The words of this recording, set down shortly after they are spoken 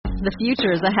The future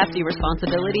is a hefty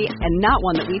responsibility and not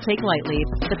one that we take lightly.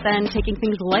 But then taking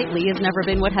things lightly has never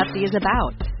been what Hefty is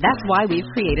about. That's why we've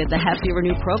created the Hefty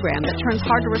Renew program that turns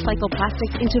hard-to-recycle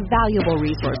plastics into valuable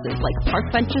resources like park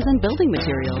benches and building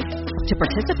materials. To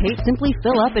participate, simply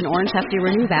fill up an orange Hefty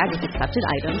Renew bag with accepted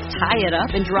items, tie it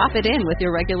up, and drop it in with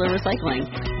your regular recycling.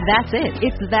 That's it.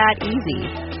 It's that easy.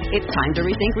 It's time to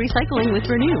rethink recycling with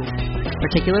Renew.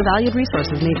 Particular valued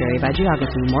resources may vary by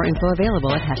geography. More info available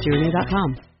at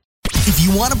heftyrenew.com. If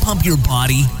you want to pump your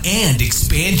body and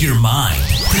expand your mind,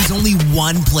 there's only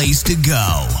one place to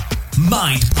go.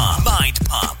 Mind Pump. Mind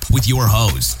Pump with your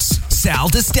hosts, Sal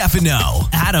DiStefano,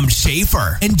 Adam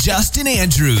Schaefer, and Justin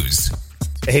Andrews.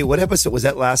 Hey, what episode was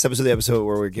that? Last episode, the episode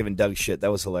where we were giving Doug shit.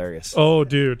 That was hilarious. Oh,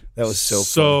 dude, that was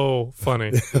so funny.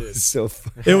 It was so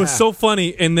funny. It was so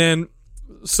funny. And then,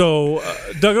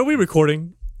 Doug, are we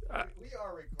recording?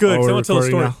 Good, because I want to tell a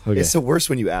story. Okay. It's the worst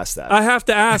when you ask that. I have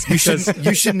to ask because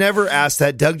you should never ask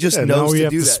that. Doug just knows to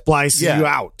do that. Splice you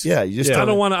out. Yeah, you just. I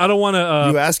don't want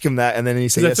to. You ask him that, and then he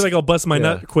says, "I feel like I'll bust my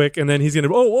nut quick," and then he's gonna.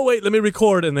 Oh, wait, let me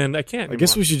record, and then I can't. Anymore. I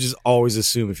guess we should just always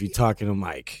assume if you talk in a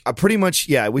mic. Pretty much,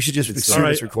 yeah. We should just assume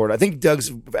it's recorded. I think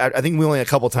we only a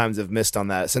couple times have missed on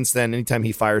that. Since then, anytime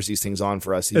he fires these things on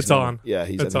for us, it's on. Yeah,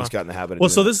 he's gotten the habit. Well,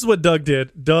 so this is what Doug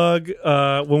did. Doug,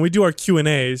 when we do our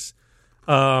Q&As.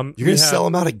 You're going to sell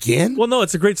them out again? Well, no,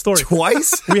 it's a great story.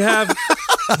 Twice?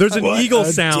 There's an eagle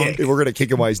sound. We're going to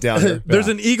kick him while he's down here. There's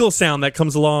an eagle sound that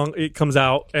comes along. It comes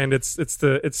out, and it's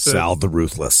the Sal the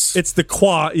Ruthless. It's the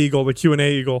Qua eagle, the Q&A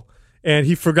eagle, and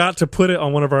he forgot to put it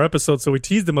on one of our episodes, so we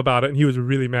teased him about it, and he was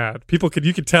really mad.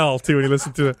 You could tell too when he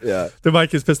listened to it. Yeah, the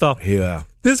mic is pissed off. Yeah,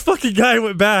 this fucking guy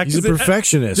went back. He's a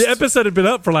perfectionist. The episode had been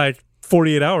up for like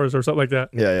 48 hours or something like that.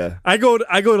 Yeah. I go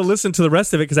to listen to the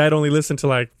rest of it because I had only listened to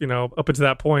up until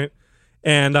that point.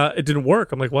 And it didn't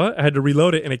work. I'm like, what? I had to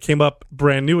reload it, and it came up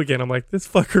brand new again. I'm like, this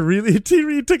fucker really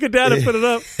took it down and put it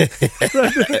up.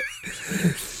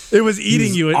 It was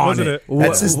eating you, wasn't it?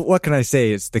 What can I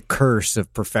say? It's the curse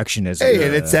of perfectionism.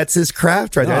 Hey, and that's his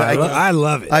craft right there. I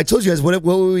love it. I told you guys, what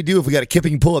would we do if we got a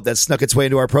kipping pull-up that snuck its way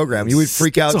into our program? You would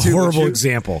freak out, it's too. It's a horrible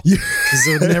example. Because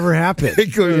it would never happen.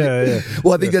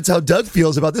 Well, I think that's how Doug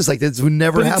feels about this. Like, this would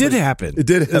never happen. It did happen. It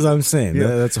did happen. As I'm saying. Yeah.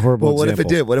 That's a horrible example. Well, what if it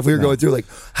did? What if we were going through, like,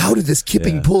 how did this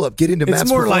kipping pull-up get into mass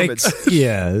performance?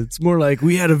 It's more like,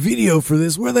 we had a video for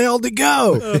this. Where the hell to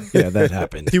go? Yeah, that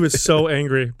happened. He was so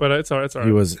angry, but it's all right. It's all right.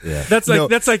 He was, yeah.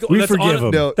 We forgive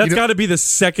him. That's got to be the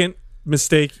second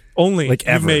mistake only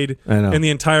you've made in the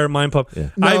entire Mind Pump. Yeah.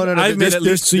 I've made at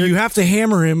least. So you have to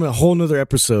hammer him a whole nother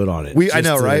episode on it. I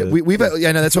know, right? We've had,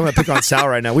 I know that's why I'm gonna pick on Sal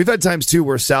right now. We've had times too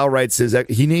where Sal writes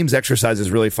he names exercises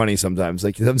really funny sometimes.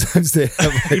 Like sometimes they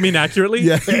have. You mean accurately?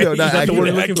 Yeah, not that the word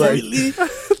you're looking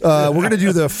for? We're gonna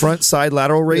do the front side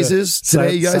lateral raises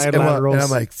today, you guys. And I'm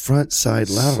like, front side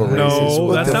lateral raises.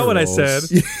 No, that's not what I said.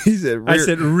 He said I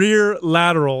said rear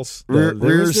laterals.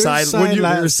 Rear side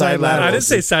laterals. I didn't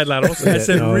say side laterals. I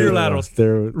said rear laterals.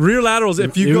 Rear laterals.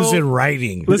 If you it go, was in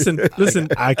writing. Listen.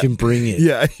 I can bring it.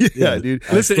 Yeah, dude.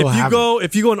 Listen,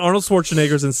 if you go on Arnold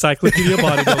Schwarzenegger's Encyclopedia of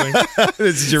Bodybuilding,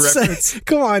 this is your reference.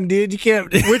 Come on, dude. You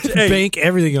can't bank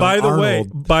everything on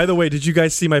Arnold. By the way, did you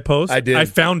guys see my post? I did. I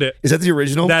found it. Is that the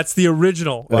original? That's the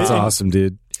original. That's awesome,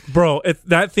 dude. Bro,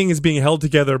 that thing is being held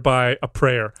together by a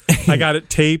prayer. I got it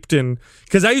taped, and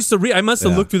because I used to read, I must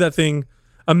have looked through that thing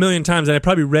a million times, and I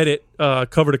probably read it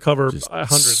cover to cover 100.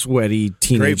 Sweaty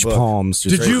teenage palms.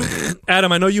 Did you,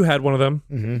 Adam? I know you had one of them.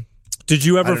 Mm-hmm. Did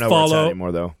you ever I don't know follow? Where it's at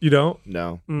anymore, though. You don't?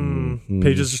 No.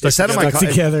 Pages are stuck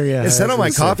together. Yeah, it's sat on my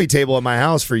coffee table at my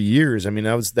house for years. I mean,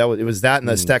 it was that and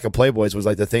the stack of Playboys was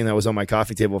like the thing that was on my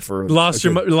coffee table for. Lost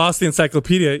the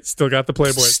encyclopedia. Still got the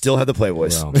Playboys. Still have the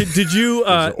Playboys. Well, did you?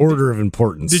 Order of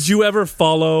importance. Did you ever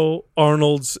follow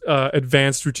Arnold's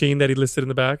advanced routine that he listed in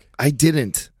the back? I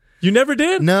didn't. You never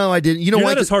did? No, I didn't. You know You're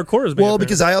why? Not as hardcore as me. Well,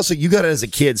 because you got it as a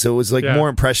kid, so it was like more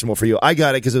impressionable for you. I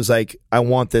got it because it was like, I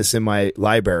want this in my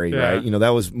library, right? You know, that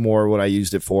was more what I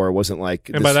used it for. It wasn't like.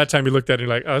 And by that time, you looked at it and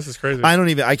you're like, oh, this is crazy. I don't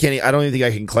even think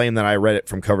I can claim that I read it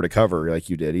from cover to cover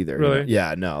like you did either. Really? You know?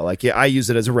 Yeah, no. Like, I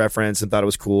used it as a reference and thought it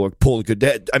was cool. Or pulled a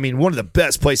good. I mean, one of the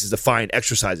best places to find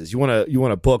exercises. You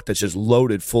want a book that's just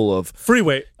loaded full of free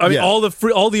weight. I mean, all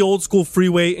the old school free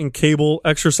weight and cable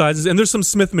exercises, and there's some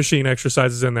Smith machine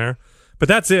exercises in there. But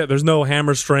that's it. There's no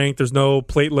hammer strength. There's no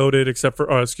plate loaded except for,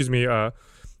 what do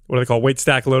they call weight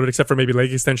stack loaded except for maybe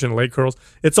leg extension and leg curls.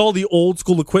 It's all the old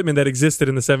school equipment that existed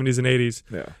in the 70s and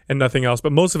 80s and nothing else.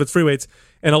 But most of it's free weights.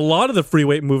 And a lot of the free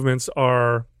weight movements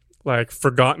are like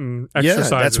forgotten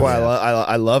exercises. Yeah, that's why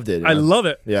I loved it. I love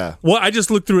it. Yeah. Well, I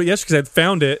just looked through it yesterday because I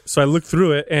found it. So I looked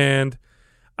through it and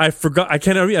I forgot. I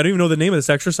don't even know the name of this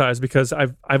exercise because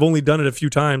I've only done it a few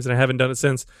times and I haven't done it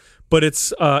since. But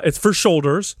it's for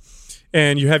shoulders,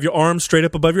 and you have your arms straight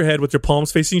up above your head with your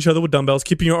palms facing each other with dumbbells,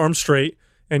 keeping your arms straight,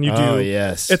 and you do. Oh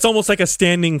yes. It's almost like a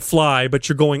standing fly, but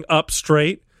you're going up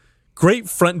straight. Great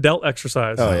front delt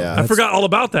exercise. Oh yeah. I forgot all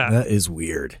about that. That is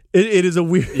weird. It is a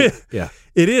weird. Yeah.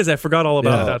 It is. I forgot all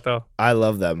about that though. I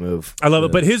love that move. I love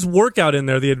it. But his workout in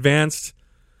there, the advanced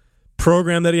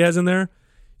program that he has in there,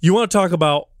 you want to talk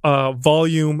about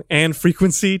volume and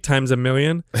frequency times a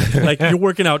million. Like you're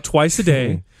working out twice a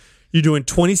day. You're doing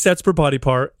 20 sets per body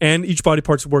part, and each body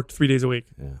part's worked 3 days a week.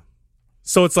 Yeah.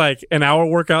 So it's like an hour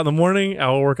workout in the morning,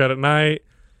 hour workout at night,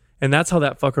 and that's how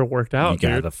that fucker worked out. You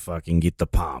gotta fucking get the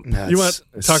pump. You want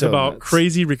to talk about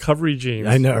crazy recovery genes?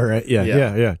 I know, right?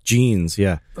 Yeah. Genes,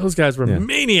 yeah. Those guys were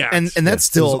maniacs. And that's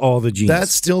still all the genes.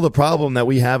 That's still the problem that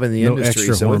we have in the No industry.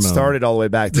 extra So hormone. it started all the way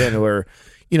back then where,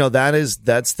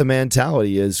 that's the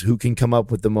mentality is who can come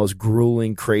up with the most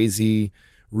grueling, crazy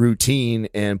routine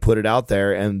and put it out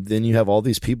there. And then you have all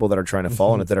these people that are trying to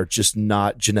fall in it that are just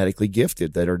not genetically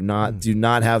gifted, that are do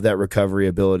not have that recovery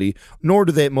ability, nor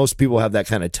do most people have that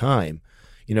kind of time,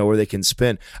 where they can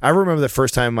spend. I remember the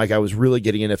first time I was really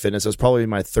getting into fitness. I was probably in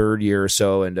my third year or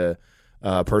so into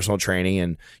personal training,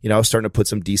 and I was starting to put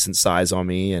some decent size on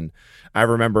me. And I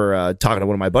remember talking to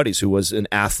one of my buddies who was an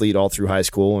athlete all through high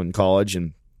school and college,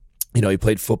 and he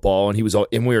played football, and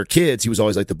and we were kids. He was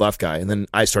always like the buff guy. And then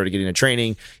I started getting into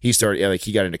training. He started,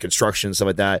 he got into construction and stuff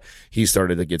like that. He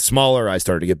started to get smaller. I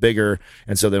started to get bigger.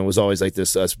 And so then it was always like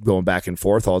this, us going back and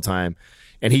forth all the time.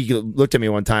 And he looked at me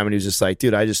one time and he was just like,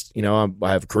 dude, I just, I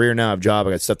have a career now, I have a job, I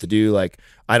got stuff to do. Like,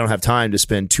 I don't have time to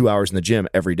spend 2 hours in the gym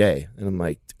every day. And I'm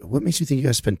like, what makes you think you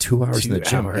guys spend 2 hours in the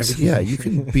gym? Yeah, you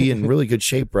can be in really good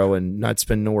shape, bro, and not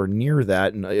spend nowhere near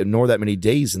that, and nor that many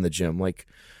days in the gym. Like,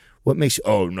 what makes you?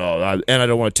 Oh no, and I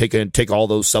don't want to take all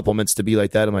those supplements to be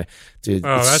like that. I'm like, dude,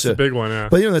 that's a big one. Yeah,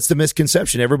 but that's the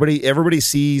misconception. Everybody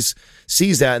sees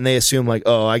that, and they assume like,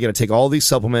 oh, I got to take all these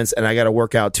supplements, and I got to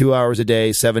work out 2 hours a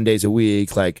day, 7 days a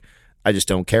week. Like, I just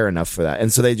don't care enough for that,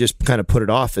 and so they just kind of put it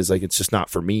off as like it's just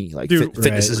not for me. Like,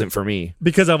 fitness isn't for me.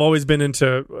 Because I've always been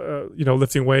into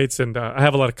lifting weights, and I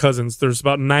have a lot of cousins. There's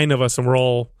about 9 of us, and we're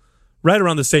all right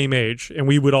around the same age, and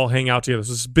we would all hang out together.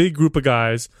 So this big group of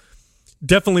guys.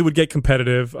 Definitely would get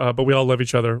competitive, but we all love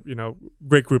each other.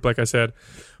 Great group, like I said.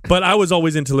 But I was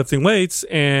always into lifting weights,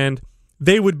 and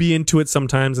they would be into it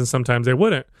sometimes, and sometimes they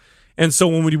wouldn't. And so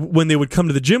when they would come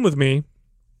to the gym with me,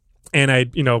 and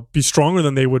I'd be stronger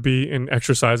than they would be in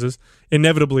exercises,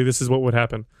 inevitably this is what would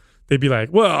happen. They'd be like,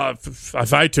 "Well,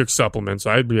 if I took supplements,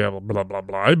 I'd be able blah blah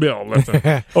blah. I'd be able to lift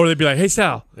them." Or they'd be like, "Hey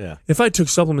Sal, if I took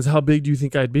supplements, how big do you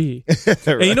think I'd be?" Right.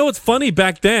 And you know what's funny?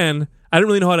 Back then, I didn't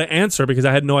really know how to answer because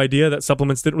I had no idea that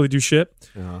supplements didn't really do shit.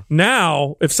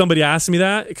 Now, if somebody asks me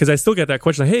that, because I still get that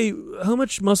question, like, "Hey, how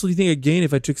much muscle do you think I'd gain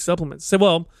if I took supplements?" I say,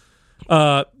 "Well,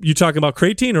 you talking about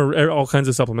creatine or all kinds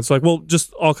of supplements?" Like, well,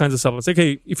 just all kinds of supplements.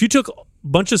 Okay, if you took a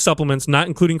bunch of supplements, not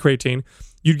including creatine,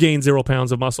 you'd gain 0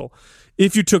 pounds of muscle.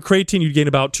 If you took creatine, you'd gain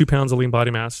about 2 pounds of lean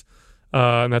body mass,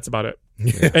 and that's about it.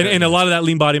 And a lot of that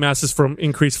lean body mass is from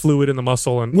increased fluid in the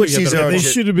muscle. And they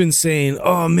should have been saying,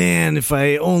 "Oh man, if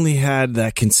I only had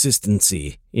that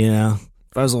consistency,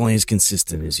 if I was only as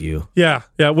consistent as you." Yeah.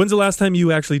 When's the last time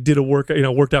you actually did a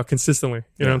worked out consistently?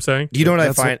 You know what I'm saying? You know what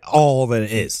I find? All that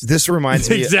it is. This reminds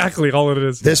me exactly all it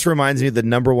is. This reminds me of the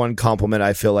number one compliment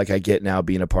I feel like I get now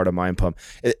being a part of Mind Pump.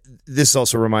 This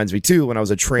also reminds me too when I was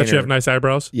a trainer. That you have nice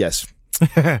eyebrows. Yes.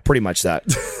 Pretty much that.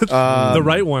 The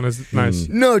right one is nice.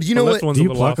 No, do you know what? Do you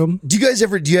pluck them? Do you guys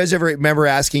ever remember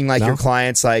asking like your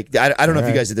clients, like, I don't know if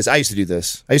you guys did this. I used to do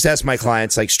this. I used to ask my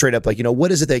clients like straight up, like,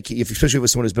 what is it that, especially with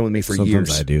someone who's been with me for years.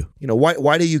 Sometimes I do.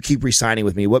 Why do you keep re-signing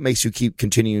with me? What makes you keep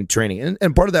continuing training?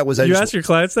 And part of that was you ask your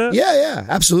clients that? Yeah,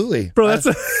 absolutely. Bro, that's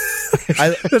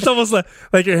that's almost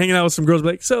like you're hanging out with some girls.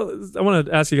 Like, so I want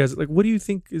to ask you guys, like, what do you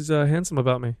think is handsome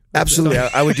about me? Absolutely,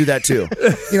 I would do that too.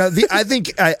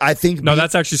 I think. No,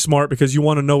 that's actually smart because you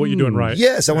want to know what you're doing right.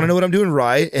 Yes, I want to know what I'm doing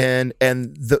right, and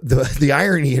the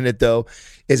irony in it though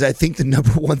is I think the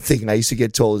number one thing, and I used to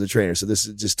get told as a trainer, so this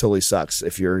just totally sucks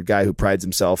if you're a guy who prides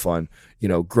himself on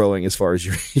growing as far as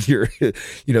your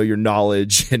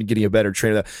knowledge and getting a better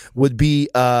trainer, would be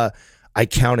I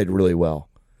counted really well.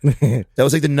 That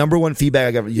was like the number one feedback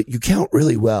I got. You count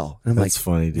really well. And I'm That's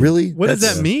funny, dude. Really? What does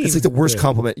that mean? It's like the worst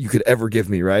compliment you could ever give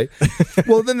me, right?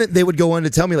 Well, then they would go on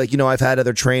to tell me, like, I've had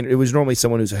other trainers. It was normally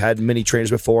someone who's had many trainers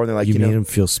before, and they're like, you made them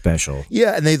feel special.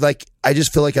 Yeah, and I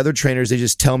just feel like other trainers, they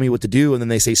just tell me what to do, and then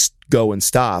they say go and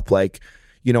stop. Like,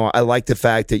 I like the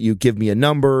fact that you give me a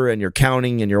number and you're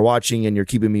counting and you're watching and you're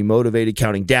keeping me motivated,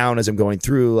 counting down as I'm going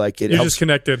through. Like, it You're helps. just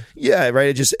connected. Yeah,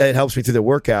 right. It helps me through the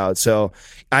workout. So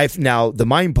I've now the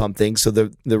mind pump thing. So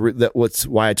what's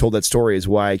why I told that story is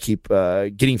why I keep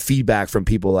getting feedback from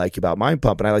people like about mind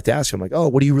pump, and I like to ask them like, oh,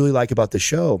 what do you really like about the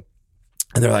show?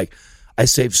 And they're like, I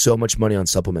save so much money on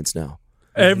supplements now.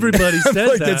 Everybody says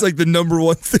Like, that. that's like the number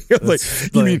one thing. I'm like,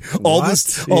 you mean all what?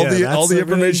 this, Yeah, all that's the a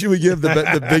information we give.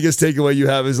 The biggest takeaway you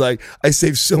have is like, I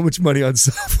save so much money on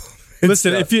supplements.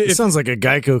 Listen, if It sounds like a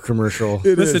Geico commercial.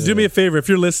 Listen, do me a favor. If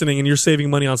you're listening and you're saving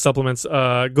money on supplements,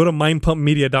 go to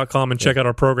mindpumpmedia.com and check out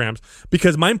our programs,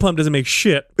 because Mind Pump doesn't make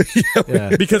shit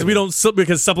Yeah. because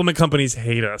because supplement companies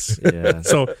hate us. Yeah.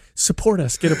 So support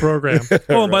us, get a program.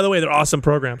 Oh, and by the way, they're awesome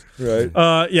programs. Right.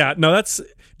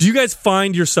 Do you guys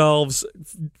find yourselves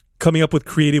coming up with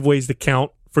creative ways to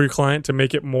count for your client to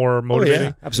make it more motivating?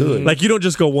 yeah, absolutely. Like, you don't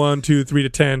just go 1, 2, 3 to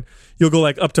 10. You'll go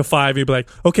like up to 5. You'll be like,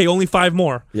 okay, only 5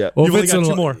 more. Yeah. You've if only it's got a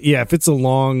 2 more. Yeah, if it's a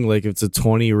long, like if it's a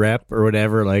 20 rep or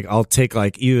whatever, like I'll take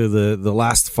like either the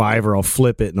last 5 or I'll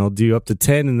flip it and I'll do up to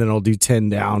 10 and then I'll do 10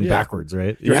 down backwards,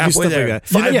 right? You're Do halfway stuff there. Like that.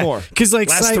 5 Yeah, more. Because like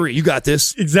last 3, you got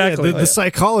this. Exactly. the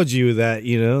psychology with that,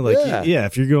 like Yeah.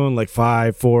 if you're going like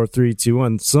 5, 4, 3, 2,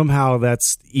 1, somehow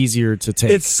that's easier to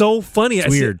take. It's so funny.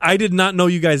 weird. I did not know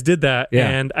you guys did that.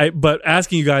 Yeah. But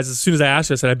asking you guys, as soon as I asked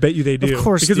you, I said, I bet you they do. Of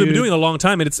course, because we've been dude. doing it a long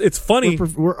time, and it's funny.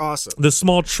 we're awesome. The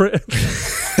small trick.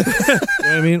 You know what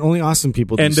I mean, only awesome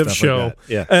people do End stuff of show. like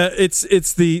that. Yeah.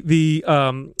 It's the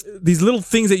these little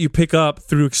things that you pick up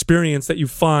through experience that you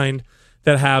find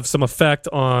that have some effect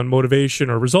on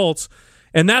motivation or results.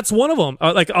 And that's one of them.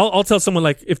 Like I'll tell someone,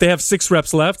 like, if they have 6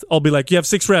 reps left, I'll be like, you have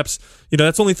 6 reps.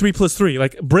 That's only 3 plus 3.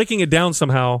 Like, breaking it down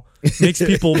somehow makes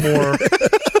people more.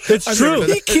 It's true.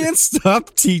 He can't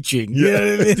stop teaching. You know what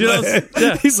I mean? You know,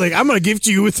 yeah. He's like, I'm going to gift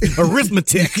you with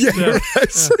arithmetic.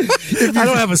 I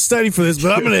don't have a study for this,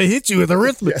 but I'm going to hit you with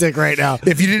arithmetic right now.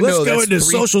 If you didn't Let's know, go that's into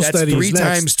social that's studies 3 next.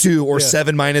 times 2 or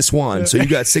 7 minus 1. So you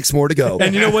got 6 more to go.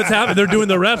 And you know what's happening? They're doing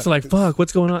the reps, and like, fuck,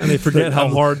 what's going on? And they forget how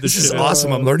hard this This is shit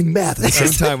awesome. I'm learning math at the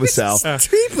same time with Sal.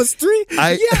 3 plus 3?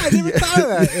 I never thought of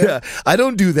that. Yeah, I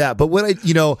don't do that. But what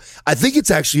I think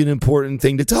it's actually an important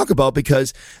thing to talk about,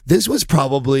 because this was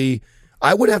probably,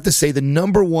 I would have to say, the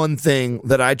number one thing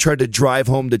that I tried to drive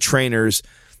home to trainers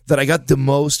that I got the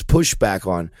most pushback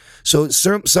on. So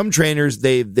some trainers,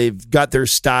 they've got their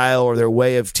style or their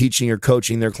way of teaching or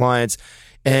coaching their clients.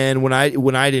 And when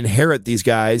I'd inherit these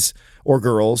guys or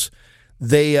girls,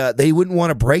 they wouldn't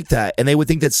want to break that, and they would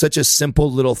think that's such a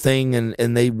simple little thing,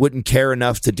 and they wouldn't care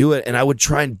enough to do it. And I would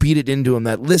try and beat it into them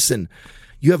that, listen,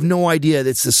 you have no idea.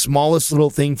 It's the smallest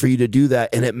little thing for you to do that,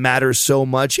 and it matters so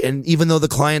much. And even though the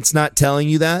client's not telling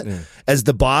you that, as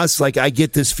the boss, like, I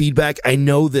get this feedback. I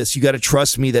know this. You got to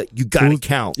trust me that you got to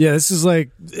count. Yeah, this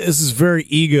is very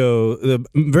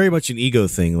very much an ego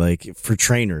thing, like for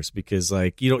trainers, because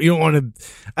like you don't want to.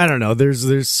 I don't know.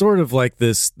 There's sort of like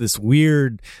this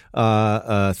weird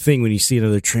thing when you see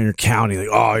another trainer counting, like,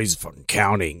 oh, he's fucking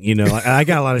counting. And I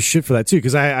got a lot of shit for that too,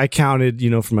 because I counted,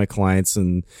 for my clients,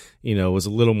 and was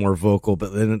a little more vocal.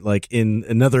 But then, like, in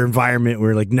another environment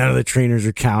where like none of the trainers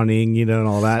are counting, and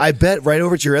all that. I bet right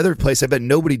over at your other place, I bet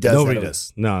nobody does. Nobody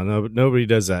does. No, nobody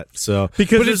does that. So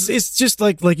but it's just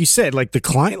like you said, like the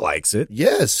client likes it.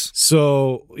 Yes.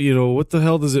 So what the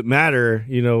hell does it matter?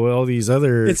 With all these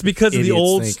other. It's because of the idiots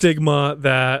old think. stigma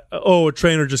that, a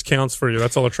trainer just counts for you.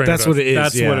 That's all a trainer That's does. what it is.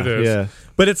 That's yeah, what it is. Yeah.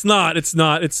 But it's not.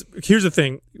 Here's the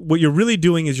thing. What you're really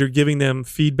doing is you're giving them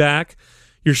feedback.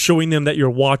 You're showing them that you're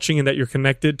watching and that you're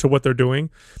connected to what they're doing.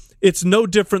 It's no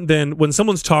different than when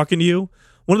someone's talking to you.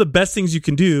 One of the best things you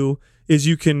can do is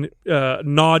you can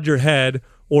nod your head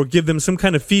or give them some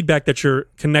kind of feedback that you're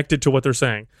connected to what they're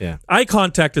saying. Yeah. Eye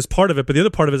contact is part of it, but the other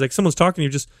part of it is like someone's talking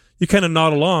to you, you kind of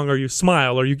nod along, or you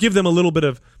smile, or you give them a little bit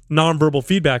of nonverbal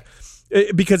feedback,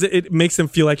 because it makes them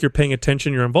feel like you're paying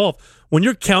attention, you're involved. When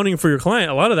you're counting for your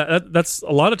client, a lot of that's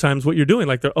a lot of times what you're doing.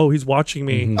 Like, he's watching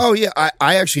me. Mm-hmm. Oh, yeah.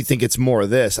 I actually think it's more of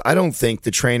this. I don't think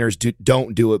the trainers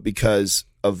don't do it because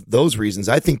of those reasons.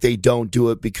 I think they don't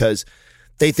do it because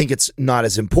they think it's not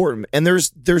as important. And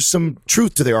there's some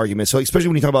truth to their argument. So especially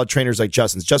when you talk about trainers like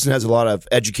Justin's. Justin has a lot of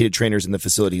educated trainers in the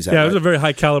facilities. Yeah, those are very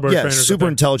high caliber trainers. Super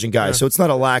intelligent guys. Yeah. So it's not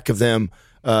a lack of them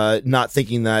not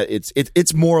thinking that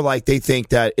it's more like they think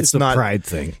that it's a not pride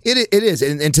thing. It is,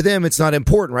 and to them it's not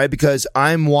important, right? Because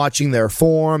I'm watching their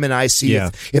form, and I see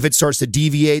if it starts to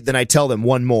deviate, then I tell them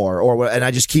one more, and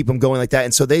I just keep them going like that.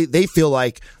 And so they feel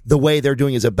like the way they're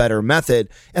doing is a better method,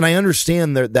 and I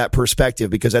understand that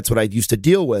perspective because that's what I used to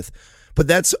deal with. But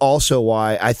that's also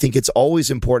why I think it's always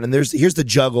important. And here's the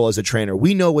juggle as a trainer.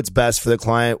 We know what's best for the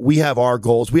client. We have our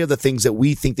goals. We have the things that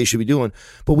we think they should be doing,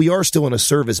 but we are still in a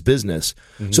service business.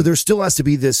 So there still has to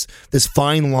be this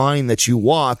fine line that you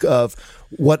walk of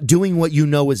doing what you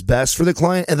know is best for the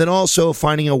client, and then also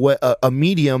finding a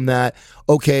medium that,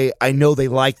 okay, I know they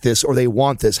like this or they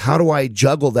want this. How do I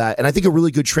juggle that? And I think a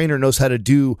really good trainer knows how to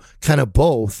do kind of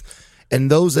both. And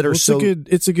those that are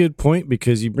it's a good point,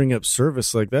 because you bring up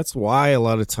service. Like, that's why a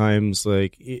lot of times,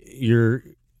 like,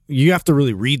 you have to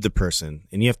really read the person,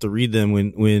 and you have to read them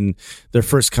when they're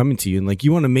first coming to you. And like,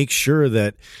 you want to make sure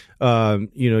that,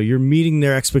 you're meeting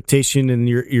their expectation and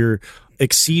you're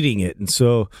exceeding it. And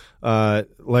so,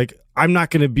 like, I'm not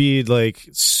going to be like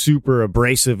super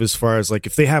abrasive as far as like,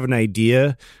 if they have an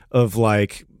idea of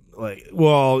like,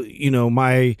 well,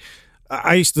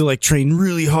 I used to like train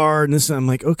really hard and this, and I'm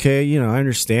like, okay, I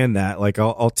understand that. Like,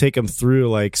 I'll take them through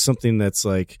like something that's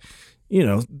like,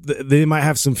 they might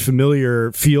have some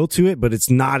familiar feel to it, but it's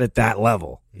not at that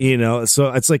level,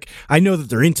 So it's like, I know that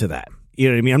they're into that. You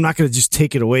know what I mean? I'm not going to just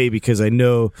take it away because I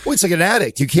know. Well, it's like an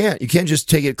addict. You can't just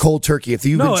take it cold turkey. If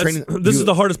you've been training, this is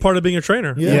the hardest part of being a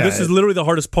trainer. Yeah. This is literally the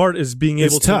hardest part, is being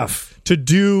able to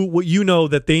do what you know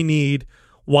that they need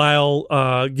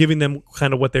while giving them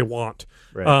kind of what they want.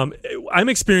 Right. I'm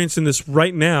experiencing this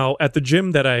right now at the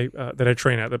gym that I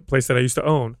train at, the place that I used to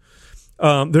own.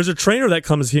 There's a trainer that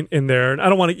comes in there, and I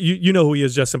don't want to. You know who he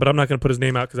is, Justin, but I'm not going to put his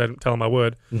name out because I didn't tell him I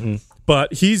would. Mm-hmm.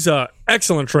 But he's an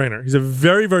excellent trainer. He's a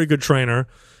very, very good trainer,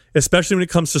 especially when it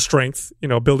comes to strength.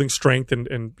 Building strength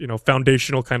and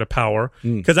foundational kind of power.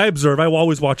 Because I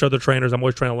always watch other trainers. I'm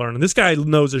always trying to learn, and this guy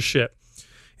knows his shit.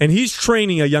 And he's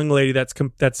training a young lady that's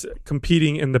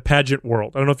competing in the pageant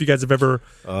world. I don't know if you guys have ever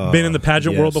been in the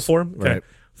pageant world before. Okay. Right.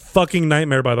 Fucking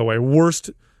nightmare, by the way.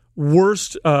 Worst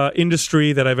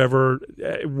industry that I've ever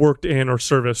worked in or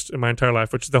serviced in my entire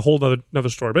life, which is a whole another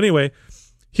story. But anyway,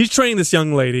 he's training this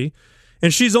young lady,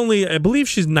 and she's only, I believe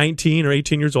she's 19 or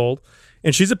 18 years old,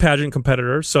 and she's a pageant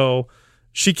competitor. So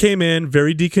she came in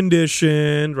very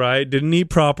deconditioned, right? Didn't eat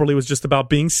properly, was just about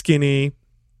being skinny.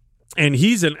 And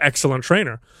he's an excellent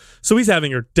trainer. So he's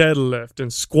having her deadlift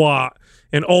and squat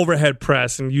and overhead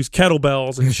press and use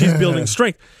kettlebells, and she's building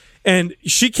strength. And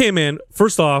she came in,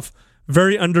 first off,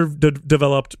 very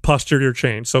underdeveloped posterior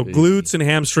chain. So glutes and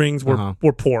hamstrings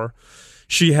were poor.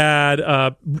 She had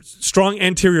strong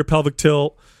anterior pelvic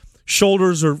tilt.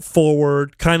 Shoulders are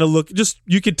forward, kind of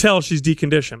you could tell she's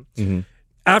deconditioned. Mm-hmm.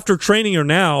 After training her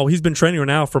now, he's been training her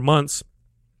now for months.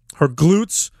 Her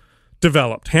glutes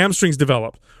developed, hamstrings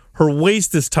developed. Her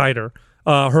waist is tighter.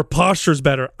 Her posture's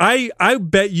better. I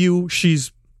bet you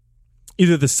she's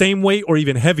either the same weight or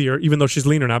even heavier, even though she's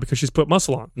leaner now because she's put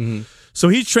muscle on. Mm-hmm. So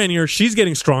he's training her. She's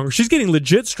getting stronger. She's getting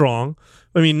legit strong.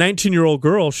 I mean, 19-year-old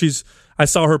girl. I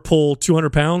saw her pull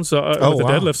 200 pounds with the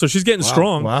deadlift. So she's getting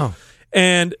strong. Wow.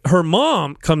 And her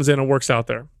mom comes in and works out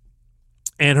there.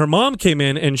 And her mom came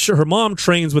in, and her mom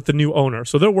trains with the new owner.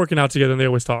 So they're working out together, and they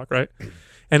always talk, right?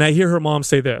 And I hear her mom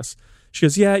say this. She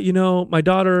goes, yeah, my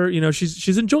daughter,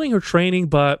 she's enjoying her training,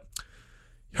 but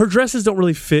her dresses don't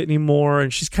really fit anymore,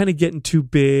 and she's kind of getting too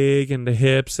big in the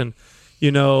hips, and,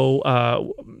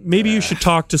 maybe you should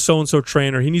talk to so-and-so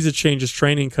trainer. He needs to change his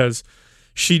training because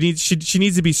she needs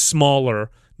to be smaller,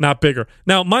 not bigger.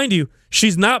 Now, mind you,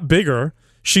 she's not bigger.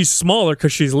 She's smaller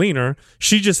because she's leaner.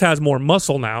 She just has more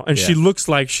muscle now, and she looks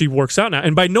like she works out now.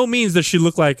 And by no means does she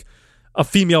look like a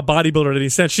female bodybuilder in any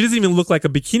sense. She doesn't even look like a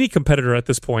bikini competitor at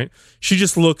this point. She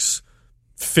just looks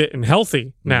fit and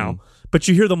healthy now. Mm-hmm. But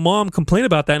you hear the mom complain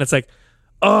about that, and it's like,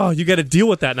 oh, you got to deal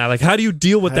with that now. Like, how do you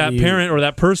deal with that parent or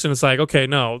that person? It's like, okay,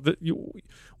 no,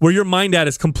 where your mind at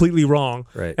is completely wrong.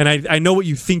 Right. And I know what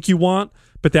you think you want,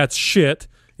 but that's shit.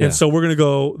 Yeah. And so we're going to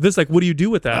go this, like, what do you do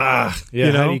with that? How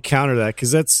do you counter that?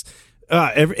 Because that's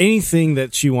anything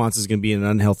that she wants is going to be an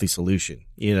unhealthy solution,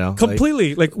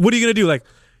 Completely. Like, what are you going to do? Like,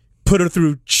 put her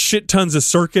through shit tons of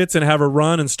circuits and have her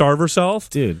run and starve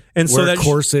herself, dude. And wear so that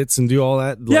corsets and do all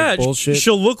that, bullshit.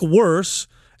 She'll look worse,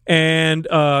 and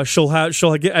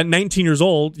she'll get at 19 years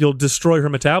old. You'll destroy her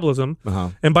metabolism. Uh-huh.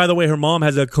 And by the way, her mom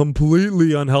has a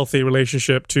completely unhealthy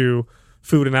relationship to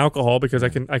food and alcohol because I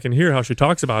can hear how she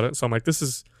talks about it. So I'm like, this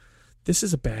is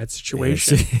a bad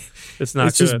situation. It's not.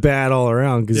 It's good. Just bad all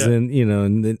around because then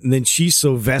and then she's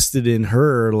so vested in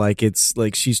her, like it's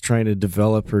like she's trying to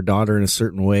develop her daughter in a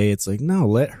certain way. It's like, no,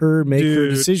 let her make her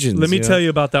decisions. Let me tell you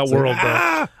about that world.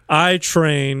 Though. I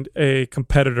trained a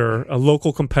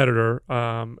local competitor,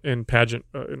 in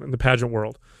the pageant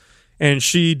world, and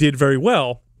she did very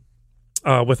well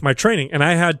with my training, and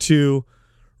I had to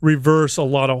reverse a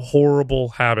lot of horrible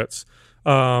habits.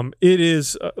 It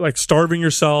is like starving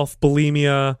yourself,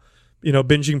 bulimia,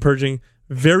 binging, purging,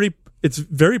 it's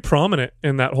very prominent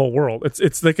in that whole world.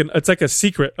 It's like a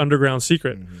secret, underground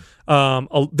secret.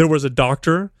 There was a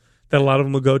doctor that a lot of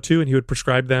them would go to, and he would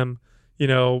prescribe them,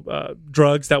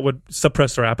 drugs that would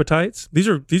suppress their appetites. These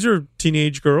are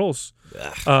teenage girls.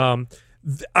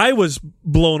 I was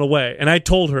blown away, and I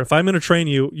told her, if I'm going to train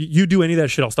you, you do any of that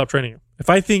shit, I'll stop training you.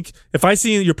 If I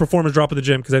see your performance drop at the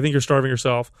gym because I think you're starving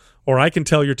yourself, or I can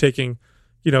tell you're taking,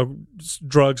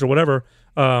 drugs or whatever,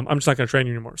 I'm just not going to train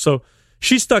you anymore. So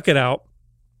she stuck it out.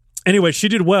 Anyway, she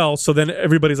did well. So then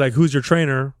everybody's like, "Who's your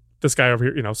trainer?" This guy over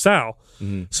here, Sal.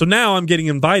 So now I'm getting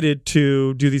invited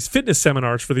to do these fitness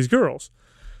seminars for these girls.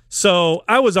 So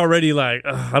I was already like,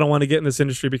 I don't want to get in this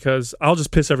industry because I'll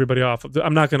just piss everybody off.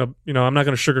 I'm not gonna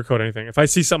sugarcoat anything. If I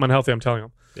see something unhealthy, I'm telling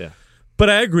them. Yeah. But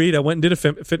I agreed. I went and did a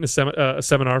fitness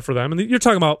seminar for them, and you're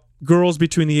talking about girls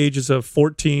between the ages of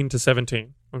 14 to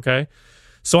 17. Okay.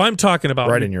 So I'm talking about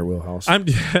right in your wheelhouse. I'm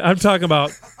talking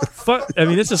about. I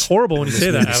mean, this is horrible when you say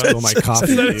that. Spill my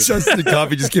coffee. Just the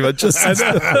coffee just came out.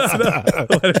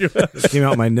 Came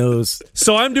out my nose.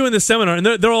 So I'm doing this seminar, and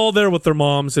they're all there with their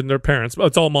moms and their parents.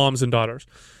 It's all moms and daughters.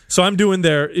 So I'm doing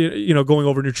their, going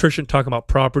over nutrition, talking about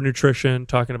proper nutrition,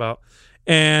 talking about,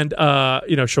 and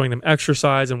showing them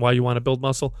exercise and why you want to build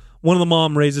muscle. One of the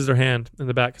mom raises her hand in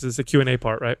the back because it's the Q&A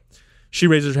part, right? She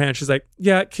raises her hand. She's like,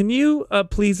 "Yeah, can you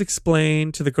please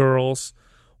explain to the girls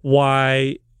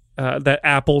why that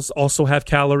apples also have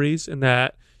calories, and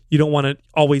that you don't want to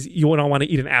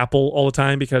eat an apple all the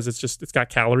time because it's got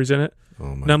calories in it."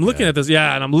 And I'm looking at this,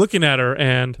 and I'm looking at her,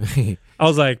 and I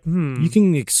was like, You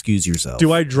can excuse yourself.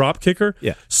 Do I drop kick her?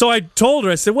 Yeah. So I told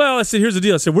her, I said, here's the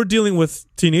deal. I said, we're dealing with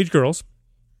teenage girls.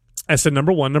 I said,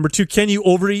 number one. Number two, can you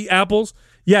overeat apples?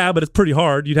 Yeah, but it's pretty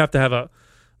hard. You'd have to have a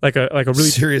really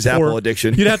serious apple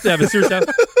addiction. You'd have to have a serious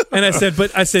apple. And I said,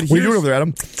 what are you doing over there,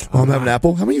 Adam? I'm having an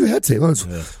apple. How many you had today?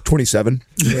 27.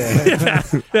 Yeah.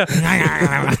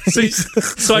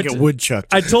 So like a woodchuck.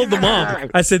 I told the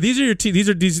mom, I said,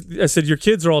 I said, your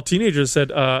kids are all teenagers. I said,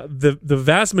 the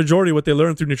vast majority of what they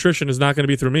learn through nutrition is not going to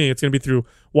be through me. It's going to be through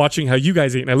watching how you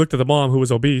guys eat. And I looked at the mom, who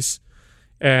was obese.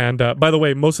 And by the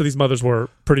way, most of these mothers were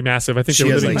pretty massive. I think she they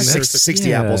were has living like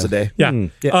 60 apples a day. Yeah.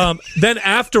 Then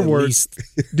afterwards,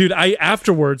 dude,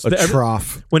 the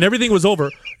trough. When everything was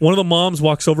over, one of the moms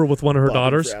walks over with one of her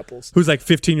daughters, who's like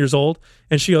 15 years old,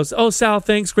 and she goes, "Oh, Sal,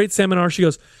 thanks, great seminar." She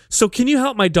goes, "So can you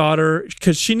help my daughter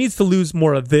because she needs to lose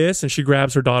more of this?" And she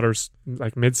grabs her daughter's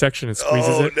like midsection and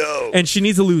squeezes it. No. And she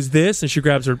needs to lose this, and she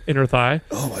grabs her inner thigh.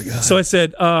 Oh my god. So I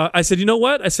said, you know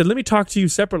what? I said, let me talk to you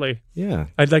separately. Yeah.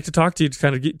 I'd like to talk to you to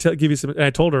kind of give you some. And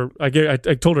I told her, I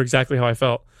told her exactly how I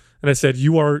felt, and I said,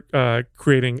 you are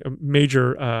creating a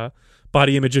major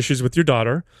body image issues with your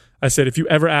daughter. I said, if you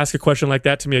ever ask a question like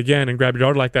that to me again and grab your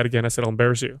daughter like that again, I said, I'll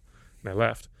embarrass you. And I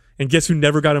left. And guess who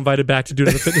never got invited back to do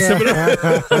the fitness seminar?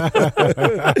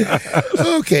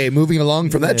 Okay, moving along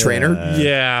from that trainer.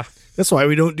 Yeah. That's why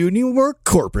we don't do any more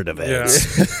corporate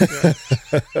events.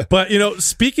 Yeah. But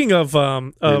speaking of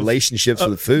relationships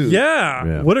with food,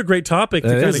 what a great topic to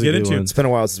kind of get into. It's been a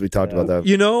while since we talked about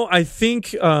that. I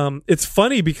think it's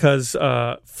funny because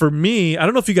for me, I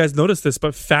don't know if you guys noticed this,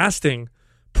 but fasting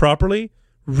properly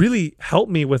really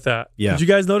helped me with that. Yeah. Did you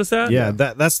guys notice that? Yeah,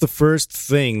 that's the first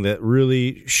thing that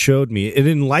really showed me. It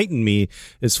enlightened me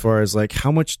as far as like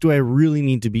how much do I really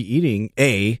need to be eating,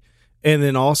 and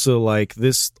then also like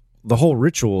the whole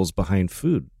rituals behind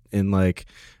food, and like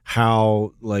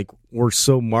how like we're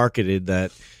so marketed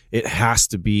that it has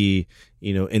to be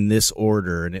in this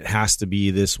order, and it has to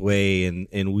be this way,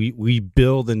 and we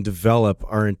build and develop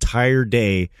our entire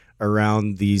day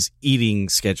around these eating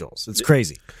schedules. It's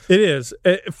crazy. It is.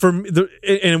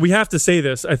 And we have to say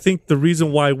this. I think the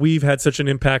reason why we've had such an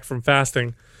impact from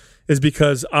fasting is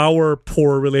because our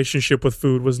poor relationship with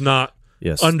food was not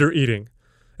under eating.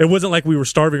 It wasn't like we were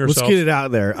starving ourselves. Let's get it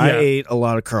out there. I ate a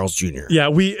lot of Carl's Jr. Yeah,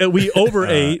 we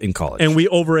overate in college, and we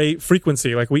overate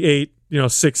frequency. Like we ate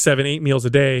 6, 7, 8 meals a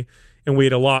day, and we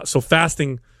ate a lot. So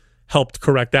fasting helped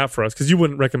correct that for us, because you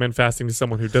wouldn't recommend fasting to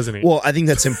someone who doesn't eat. Well, I think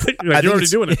that's important. You're already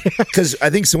doing it. Because I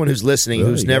think someone who's listening,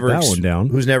 who's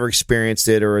never experienced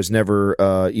it or has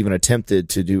never even attempted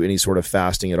to do any sort of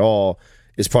fasting at all,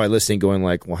 is probably listening going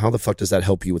like, well, how the fuck does that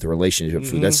help you with a relationship with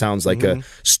food? That sounds like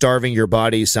starving your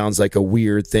body sounds like a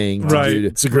weird thing to do.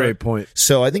 It's a great point.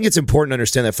 So I think it's important to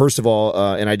understand that, first of all,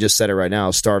 and I just said it right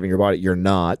now, starving your body, you're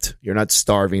not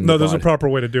starving the body. No, there's a proper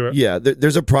way to do it. Yeah,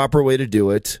 there's a proper way to do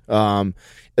it.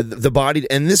 The body,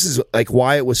 and this is like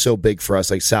why it was so big for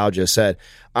us, like Sal just said.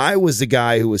 I was the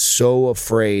guy who was so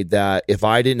afraid that if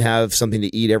I didn't have something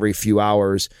to eat every few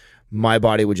hours, my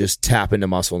body would just tap into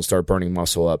muscle and start burning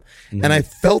muscle up. And I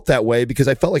felt that way because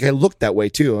I felt like I looked that way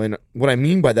too. And what I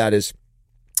mean by that is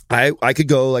I could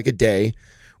go like a day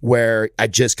where I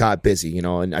just got busy,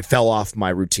 and I fell off my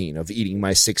routine of eating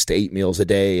my 6 to 8 meals a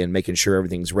day and making sure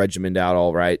everything's regimented out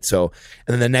all right. So,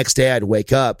 and then the next day I'd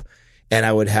wake up and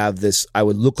I would have this, I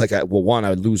would look like I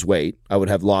would lose weight. I would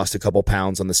have lost a couple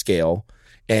pounds on the scale.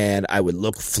 And I would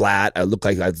look flat. I look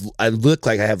like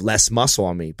I have less muscle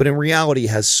on me. But in reality, it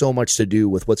has so much to do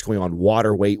with what's going on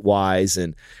water weight wise.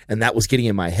 And that was getting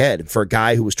in my head. And for a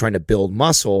guy who was trying to build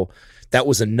muscle, that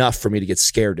was enough for me to get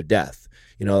scared to death.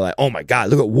 Like, oh my God,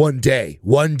 look at one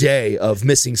day of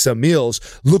missing some meals.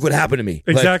 Look what happened to me.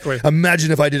 Exactly. Like,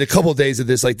 imagine if I did a couple of days of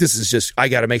this. Like, this is just, I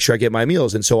got to make sure I get my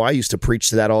meals. And so I used to preach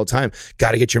to that all the time.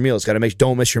 Got to get your meals.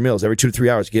 Don't miss your meals. Every 2 to 3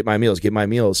 hours, get my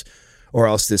meals. Or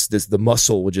else the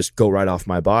muscle would just go right off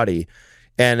my body.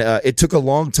 And it took a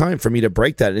long time for me to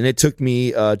break that. And it took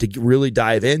me to really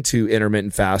dive into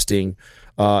intermittent fasting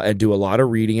and do a lot of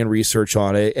reading and research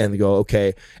on it and go,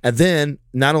 okay. And then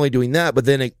not only doing that, but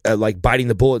then like biting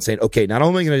the bullet and saying, okay, not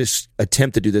only am I going to just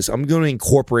attempt to do this, I'm going to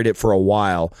incorporate it for a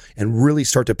while and really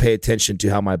start to pay attention to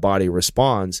how my body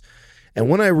responds. And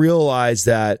when I realized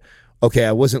that, okay,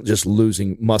 I wasn't just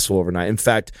losing muscle overnight. In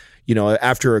fact,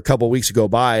 after a couple of weeks go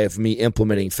by of me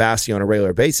implementing fasting on a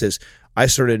regular basis, I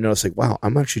started to notice like, wow,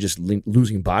 I'm actually just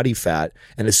losing body fat.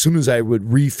 And as soon as I would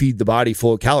refeed the body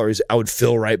full of calories, I would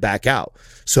fill right back out.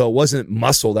 So it wasn't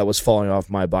muscle that was falling off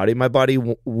my body. My body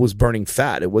was burning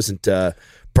fat. It wasn't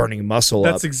burning muscle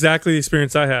up. That's exactly the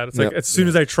experience I had. It's like as soon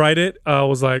as I tried it, I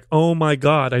was like, oh my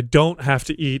God, I don't have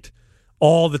to eat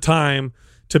all the time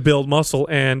to build muscle.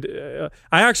 And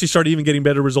I actually started even getting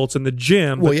better results in the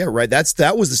gym. Well, yeah, right.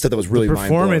 That was the stuff that was really the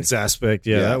performance aspect.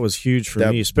 Yeah, that was huge for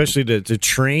me, especially to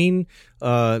train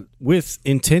with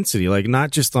intensity, like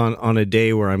not just on a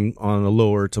day where I'm on a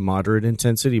lower to moderate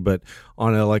intensity, but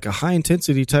on a high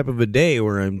intensity type of a day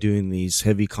where I'm doing these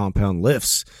heavy compound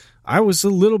lifts. I was a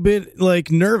little bit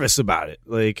nervous about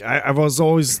it. I was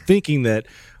always thinking that,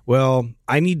 well,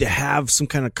 I need to have some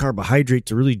kind of carbohydrate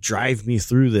to really drive me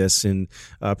through this and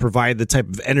provide the type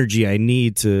of energy I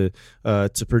need to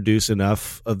produce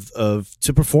enough of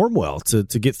to perform well to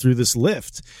get through this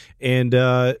lift. And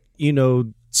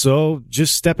so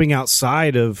just stepping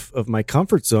outside of my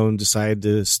comfort zone, decided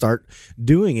to start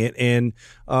doing it. And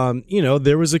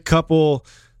there was a couple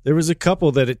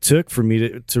that it took for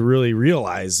me to really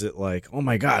realize that, oh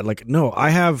my God, no,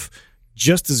 I have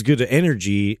just as good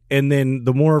energy. And then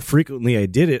the more frequently I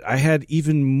did it, I had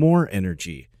even more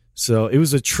energy. So it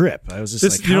was a trip. I was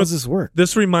just how does this work?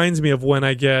 This reminds me of when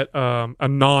I get a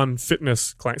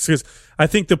non-fitness client. Because I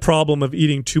think the problem of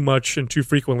eating too much and too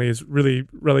frequently is really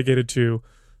relegated to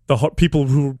the people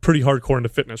who are pretty hardcore into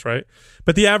fitness, right?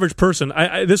 But the average person,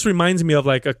 this reminds me of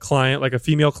a client, a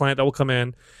female client that will come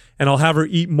in and I'll have her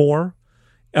eat more.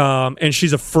 And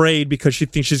she's afraid because she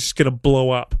thinks she's just going to blow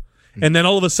up. And then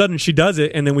all of a sudden she does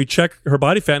it, and then we check her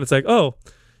body fat, and it's like, oh,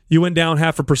 you went down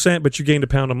 0.5%, but you gained a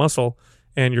pound of muscle,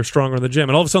 and you're stronger in the gym.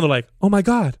 And all of a sudden they're like, oh my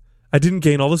God, I didn't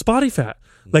gain all this body fat.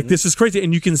 This is crazy.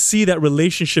 And you can see that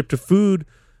relationship to food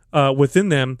within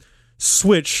them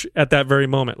switch at that very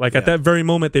moment. At that very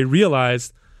moment, they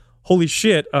realized, holy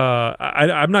shit,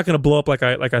 I'm not going to blow up like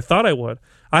I thought I would.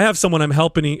 I have someone I'm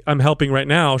helping right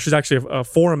now. She's actually a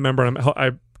forum member, and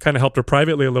I kind of helped her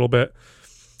privately a little bit.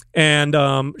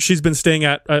 And she's been staying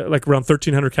at around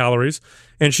 1,300 calories,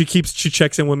 and she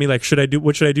checks in with me what should I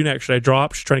do next? Should I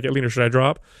drop? She's trying to get leaner. Should I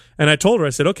drop? And I told her,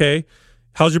 I said, okay,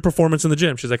 how's your performance in the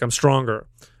gym? She's like, I'm stronger.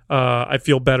 I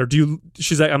feel better.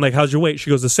 I'm like, how's your weight? She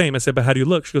goes, the same. I said, but how do you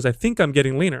look? She goes, I think I'm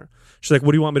getting leaner. She's like,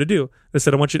 what do you want me to do? I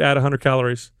said, I want you to add 100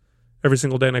 calories every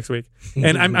single day next week.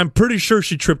 And I'm pretty sure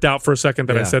she tripped out for a second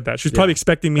that I said that. She's probably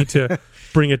expecting me to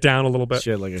bring it down a little bit.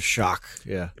 She had a shock.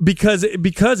 Yeah. Because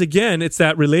again, it's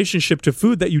that relationship to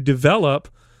food that you develop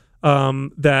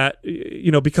that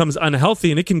becomes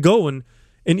unhealthy, and it can go in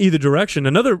either direction.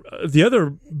 The other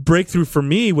breakthrough for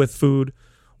me with food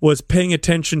was paying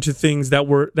attention to things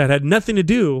that had nothing to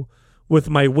do with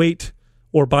my weight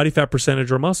or body fat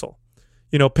percentage or muscle.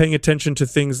 Paying attention to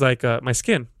things like my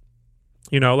skin.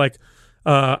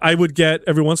 I would get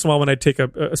every once in a while when I'd take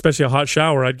especially a hot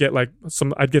shower, I'd get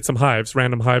some hives,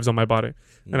 random hives on my body,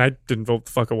 and I didn't know what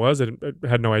the fuck it was. I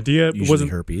had no idea. Usually it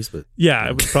wasn't herpes, but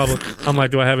it was probably. I'm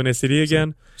like, do I have an STD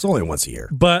again? It's only once a year.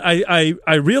 But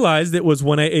I realized it was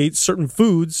when I ate certain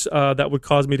foods that would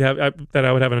cause me to have that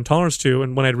I would have an intolerance to,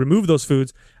 and when I'd remove those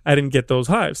foods, I didn't get those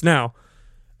hives. Now,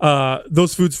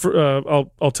 those foods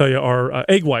I'll tell you are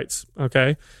egg whites.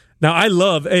 Okay, now I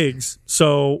love eggs,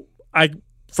 so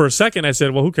for a second I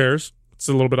said, well, who cares? It's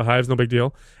a little bit of hives, no big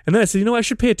deal. And then I said, I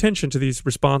should pay attention to these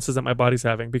responses that my body's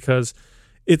having, because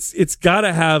it's got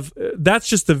to have, that's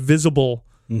just the visible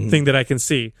thing that I can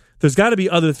see. There's got to be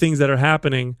other things that are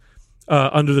happening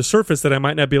under the surface that I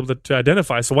might not be able to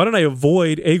identify. So why don't I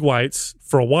avoid egg whites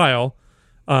for a while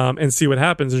and see what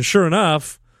happens? And sure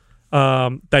enough,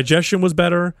 digestion was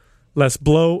better, less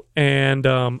bloat, and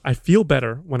I feel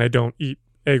better when I don't eat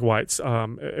egg whites,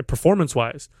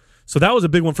 performance-wise. So that was a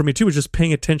big one for me too, was just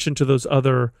paying attention to those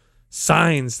other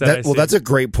signs that I see. Well, that's a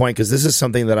great point, because this is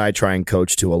something that I try and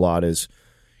coach to a lot is,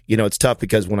 it's tough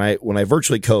because when I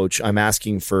virtually coach, I'm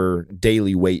asking for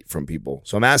daily weight from people.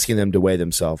 So I'm asking them to weigh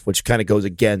themselves, which kind of goes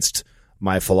against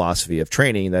my philosophy of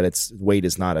training, that weight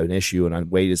is not an issue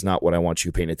and weight is not what I want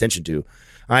you paying attention to.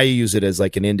 I use it as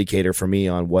like an indicator for me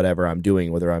on whatever I'm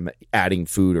doing, whether I'm adding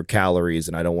food or calories,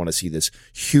 and I don't want to see this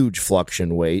huge flux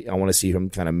in weight. I want to see him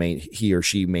kind of he or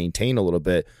she maintain a little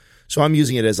bit. So I'm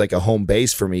using it as like a home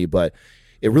base for me, but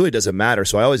it really doesn't matter.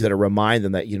 So I always got to remind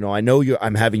them that, I know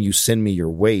I'm having you send me your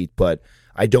weight, but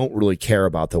I don't really care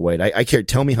about the weight. I care.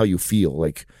 Tell me how you feel.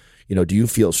 Like, do you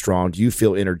feel strong? Do you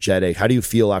feel energetic? How do you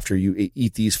feel after you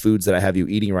eat these foods that I have you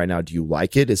eating right now? Do you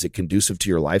like it? Is it conducive to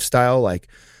your lifestyle? Like,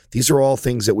 these are all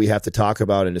things that we have to talk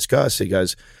about and discuss,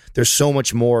 because there's so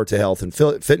much more to health and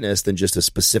fitness than just a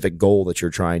specific goal that you're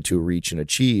trying to reach and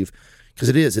achieve. Because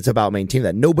it's about maintaining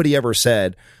that. Nobody ever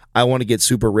said, I want to get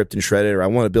super ripped and shredded, or I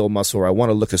want to build muscle, or I want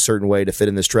to look a certain way to fit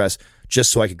in this dress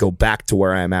just so I could go back to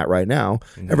where I'm at right now.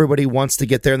 Mm-hmm. Everybody wants to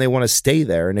get there and they want to stay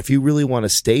there. And if you really want to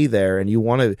stay there and you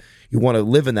want to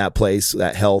live in that place,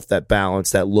 that health, that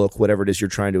balance, that look, whatever it is you're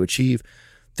trying to achieve,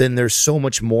 then there's so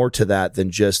much more to that than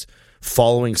just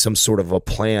following some sort of a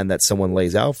plan that someone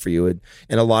lays out for you. And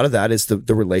a lot of that is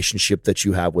the relationship that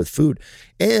you have with food.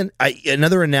 And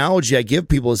another analogy I give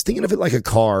people is thinking of it like a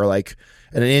car, like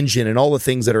an engine, and all the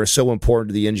things that are so important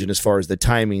to the engine as far as the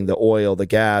timing, the oil, the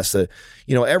gas,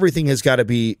 everything has got to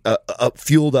be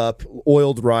fueled up,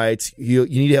 oiled right. You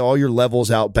need to have all your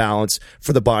levels out balanced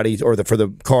for the body or for the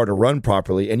car to run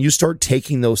properly. And you start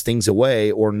taking those things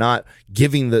away or not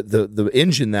giving the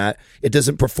engine that, it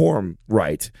doesn't perform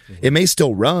right. Mm-hmm. It may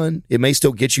still run. It may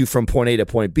still get you from point A to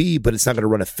point B, but it's not going to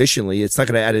run efficiently. It's not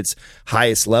going to at its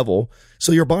highest level.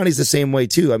 So your body's the same way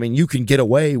too. I mean, you can get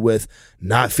away with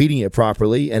not feeding it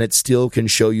properly and it still can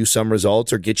show you some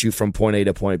results or get you from point A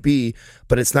to point B,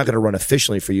 but it's not going to run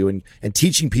efficiently for you. And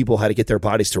teaching people how to get their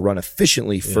bodies to run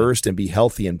efficiently first and be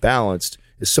healthy and balanced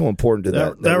is so important to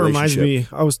that reminds me,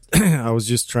 I was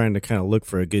just trying to kind of look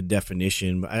for a good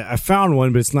definition. I found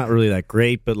one, but it's not really that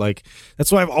great. But like,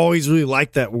 that's why I've always really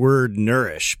liked that word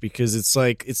nourish, because it's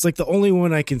like the only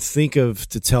one I can think of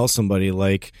to tell somebody,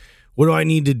 like, what do I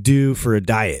need to do for a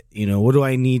diet? What do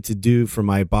I need to do for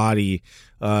my body?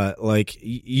 Like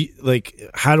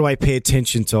how do I pay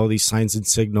attention to all these signs and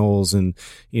signals? And,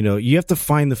 you have to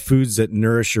find the foods that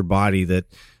nourish your body. That,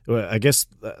 I guess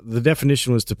the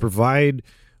definition was to provide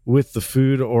with the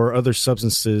food or other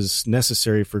substances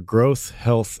necessary for growth,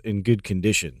 health, and good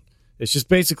condition. It's just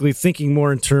basically thinking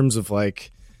more in terms of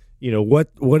like,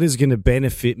 what is going to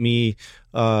benefit me,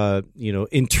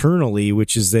 internally,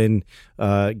 which is then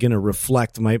going to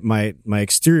reflect my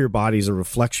exterior body is a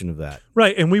reflection of that.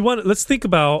 Right. And let's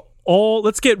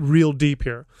get real deep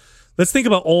here. Let's think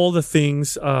about all the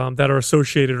things that are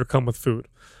associated or come with food.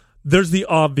 There's the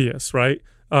obvious, right?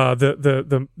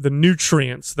 The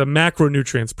nutrients, the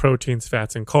macronutrients, proteins,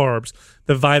 fats, and carbs,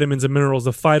 the vitamins and minerals,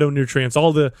 the phytonutrients,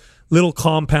 all the little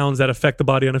compounds that affect the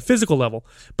body on a physical level.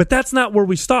 But that's not where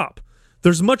we stop.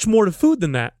 There's much more to food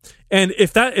than that. And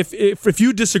if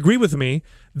you disagree with me,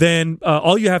 then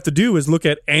all you have to do is look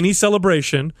at any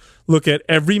celebration, look at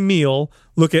every meal,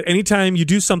 look at any time you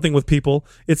do something with people.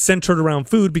 It's centered around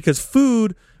food, because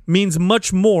food means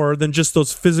much more than just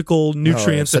those physical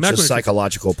nutrients and macronutrients. Such a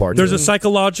psychological part. There's a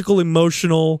psychological,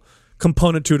 emotional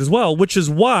component to it as well, which is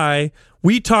why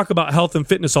we talk about health and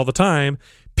fitness all the time.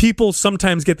 People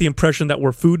sometimes get the impression that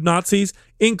we're food Nazis.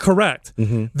 Incorrect.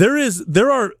 Mm-hmm.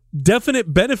 There are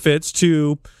definite benefits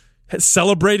to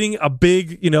celebrating a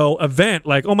big, event.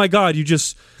 Like, oh my God, you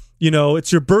just,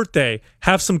 it's your birthday.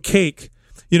 Have some cake.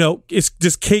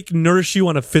 Does cake nourish you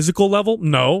on a physical level?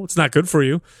 No, it's not good for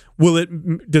you.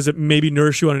 Does it maybe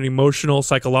nourish you on an emotional,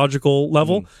 psychological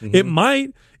level?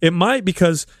 Mm-hmm. It might,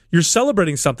 because you're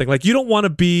celebrating something. Like, you don't want to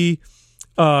be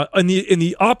in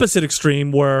the opposite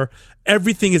extreme where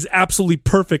everything is absolutely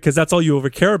perfect because that's all you ever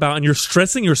care about, and you're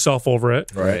stressing yourself over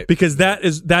it. Right. Because that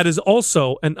is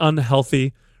also an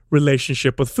unhealthy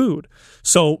relationship with food.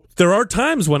 So there are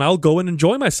times when I'll go and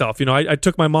enjoy myself. I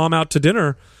took my mom out to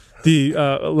dinner the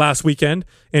last weekend,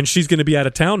 and she's going to be out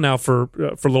of town now for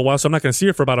a little while, so I'm not going to see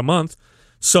her for about a month.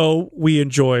 So we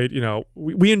enjoyed,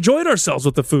 we enjoyed ourselves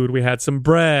with the food. We had some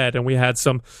bread, and we had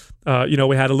some, we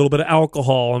had a little bit of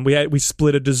alcohol, and we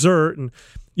split a dessert. And,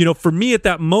 for me at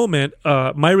that moment,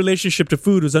 my relationship to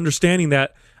food was understanding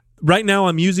that right now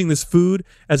I'm using this food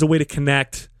as a way to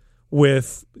connect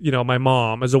with, my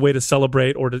mom, as a way to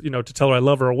celebrate or to tell her I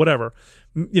love her or whatever,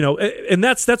 and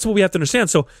that's what we have to understand.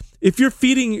 So if you're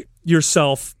feeding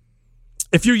yourself,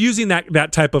 if you're using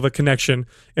that type of a connection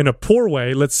in a poor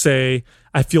way, let's say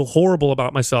I feel horrible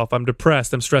about myself, I'm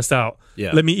depressed, I'm stressed out.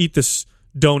 Yeah. Let me eat this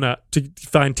donut to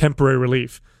find temporary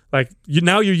relief. Like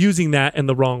now you're using that in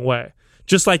the wrong way.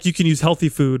 Just like you can use healthy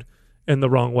food in the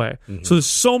wrong way. Mm-hmm. So there's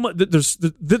so much.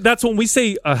 That's when we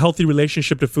say a healthy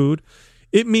relationship to food.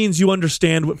 It means you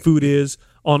understand what food is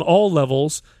on all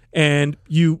levels, and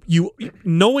you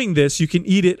knowing this, you can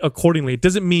eat it accordingly. It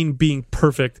doesn't mean being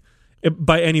perfect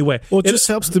by any way. Well, it just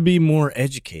helps to be more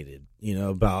educated,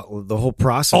 about the whole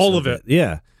process. All of it.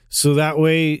 Yeah. So that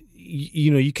way,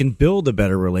 you can build a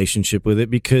better relationship with it,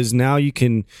 because now you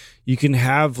can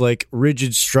have like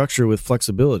rigid structure with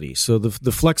flexibility. So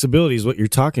the flexibility is what you're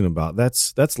talking about.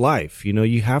 That's life.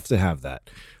 You have to have that.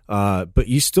 But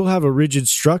you still have a rigid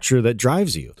structure that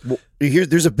drives you. Well,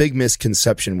 there's a big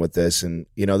misconception with this, and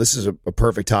this is a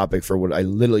perfect topic for what I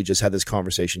literally just had this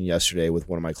conversation yesterday with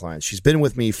one of my clients. She's been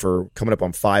with me for coming up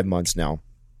on 5 months now,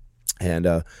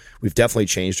 and we've definitely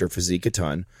changed her physique a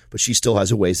ton, but she still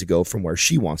has a ways to go from where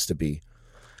she wants to be.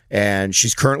 And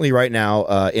she's currently right now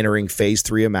entering phase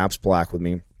 3 of MAPS Black with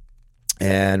me,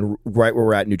 and right where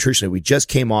we're at nutritionally, we just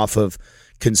came off of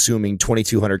consuming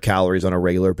 2,200 calories on a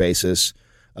regular basis.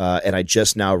 And I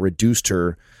just now reduced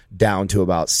her down to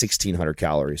about 1,600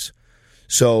 calories.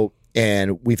 So,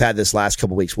 and we've had this last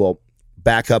couple of weeks. Well,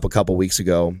 back up a couple of weeks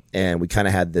ago, and we kind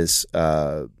of had this,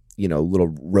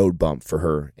 little road bump for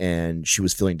her, and she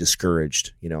was feeling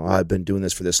discouraged. I've been doing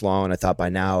this for this long, and I thought by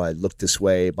now I'd look this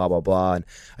way, blah, blah, blah. And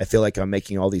I feel like I'm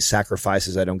making all these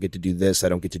sacrifices. I don't get to do this. I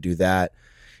don't get to do that.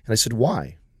 And I said,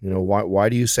 why? Why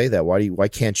do you say that? Why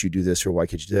can't you do this, or why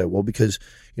can't you do that? Well, because,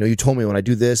 you told me when I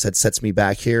do this, that sets me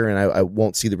back here, and I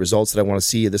won't see the results that I want to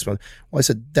see this month. Well, I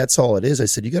said, that's all it is. I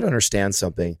said, you got to understand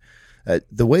something.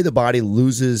 The way the body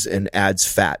loses and adds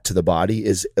fat to the body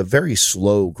is a very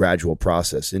slow, gradual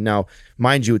process. And now,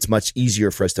 mind you, it's much easier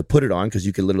for us to put it on, because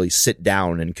you can literally sit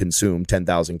down and consume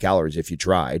 10,000 calories if you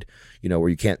tried, where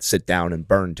you can't sit down and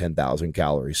burn 10,000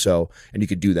 calories. So, and you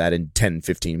could do that in 10,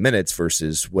 15 minutes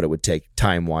versus what it would take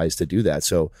time-wise to do that.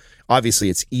 So obviously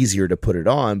it's easier to put it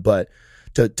on, but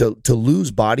to lose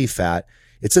body fat,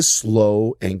 it's a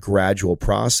slow and gradual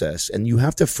process, and you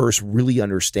have to first really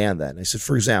understand that. And I said,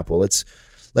 for example, let's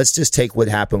just take what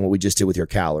happened, what we just did with your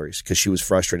calories, because she was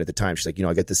frustrated at the time. She's like,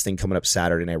 I got this thing coming up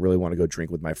Saturday, and I really want to go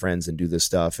drink with my friends and do this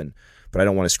stuff, but I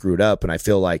don't want to screw it up, and I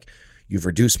feel like you've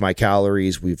reduced my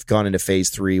calories. We've gone into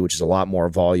phase 3, which is a lot more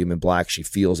volume in Black. She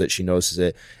feels it, she notices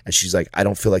it, and she's like, I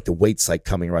don't feel like the weight's like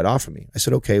coming right off of me. I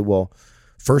said, okay, well,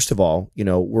 first of all,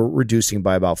 we're reducing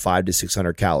by about 500 to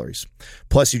 600 calories.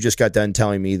 Plus, you just got done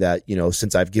telling me that,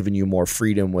 since I've given you more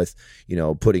freedom with,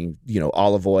 putting,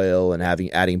 olive oil and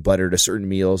adding butter to certain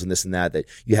meals and this and that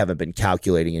you haven't been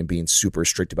calculating and being super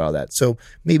strict about that. So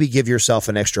maybe give yourself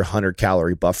an extra 100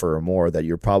 calorie buffer or more that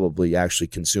you're probably actually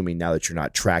consuming now that you're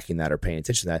not tracking that or paying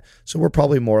attention to that. So we're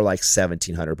probably more like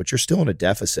 1,700, but you're still in a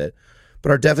deficit. But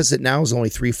our deficit now is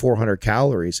only 300-400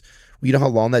 calories. Well, you know how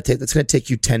long that takes? That's going to take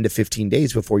you 10 to 15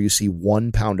 days before you see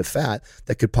 1 pound of fat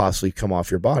that could possibly come off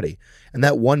your body. And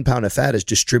that 1 pound of fat is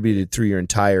distributed through your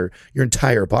entire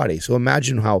body. So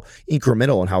imagine how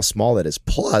incremental and how small that is.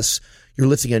 Plus, you're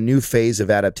lifting a new phase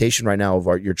of adaptation right now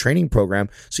of your training program.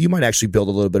 So you might actually build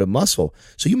a little bit of muscle.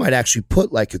 So you might actually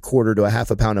put like a quarter to a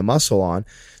half a pound of muscle on.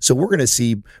 So we're going to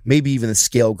see maybe even the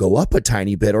scale go up a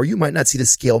tiny bit, or you might not see the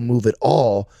scale move at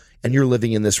all. And you're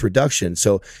living in this reduction.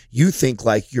 So you think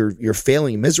like you're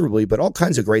failing miserably, but all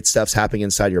kinds of great stuff's happening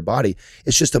inside your body.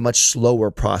 It's just a much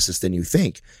slower process than you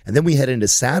think. And then we head into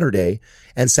Saturday,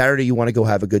 and Saturday you want to go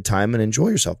have a good time and enjoy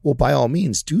yourself. Well, by all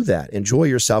means, do that. Enjoy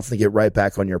yourself and get right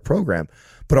back on your program.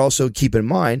 But also keep in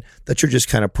mind that you're just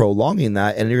kind of prolonging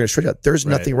that, and you're going to straight out. There's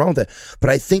nothing wrong with that.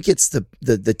 But I think it's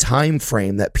the time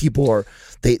frame that people are.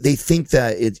 They think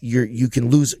that you can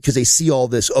lose because they see all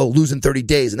this. Oh, lose in 30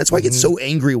 days, and that's why I get so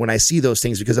angry when I see those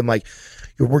things, because I'm like,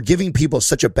 we're giving people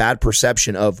such a bad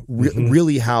perception of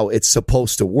really how it's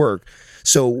supposed to work.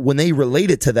 So when they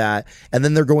relate it to that, and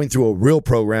then they're going through a real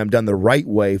program done the right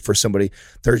way for somebody,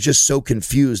 they're just so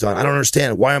confused on, I don't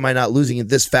understand. Why am I not losing it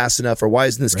this fast enough? Or why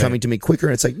isn't this coming to me quicker?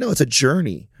 And it's like, no, it's a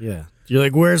journey. Yeah. You're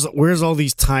like, where's all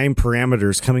these time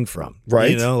parameters coming from?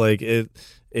 Right. Like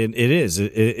And it is.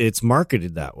 It's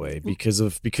marketed that way because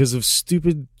of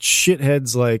stupid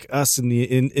shitheads like us in the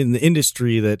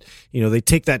industry that, you know, they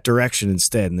take that direction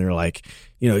instead, and they're like,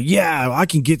 you know, yeah, I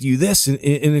can get you this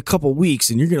in a couple weeks,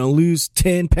 and you're going to lose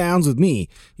 10 pounds with me.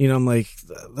 You know, I'm like,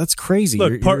 that's crazy.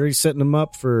 Look, you're already setting them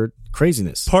up for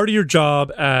craziness. Part of your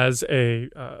job as a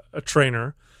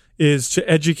trainer is to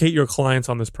educate your clients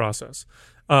on this process.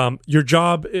 Your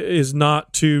job is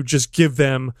not to just give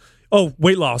them, oh,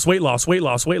 weight loss. You're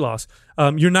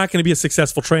not going to be a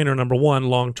successful trainer, number one,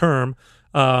 long term.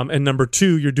 And number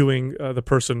two, you're doing the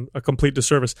person a complete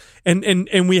disservice.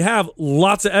 And we have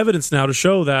lots of evidence now to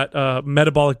show that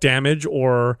metabolic damage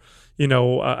or, you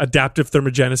know, adaptive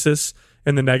thermogenesis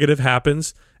in the negative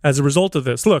happens as a result of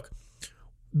this. Look,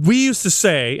 we used to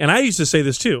say, and I used to say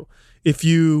this too, if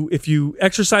you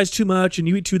exercise too much and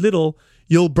you eat too little,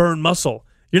 you'll burn muscle.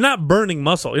 You're not burning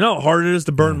muscle. You know how hard it is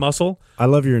to burn muscle? I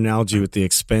love your analogy with the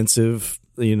expensive,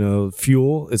 you know,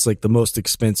 fuel. It's like the most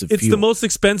expensive fuel. It's the most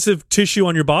expensive tissue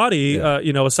on your body,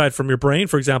 you know, aside from your brain,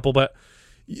 for example. But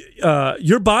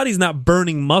your body's not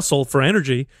burning muscle for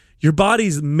energy. Your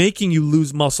body's making you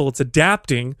lose muscle. It's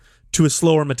adapting to a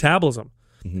slower metabolism.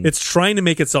 Mm-hmm. It's trying to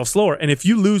make itself slower. And if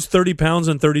you lose 30 pounds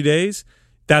in 30 days,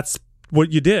 that's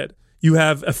what you did. You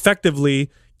have effectively,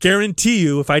 guarantee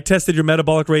you, if I tested your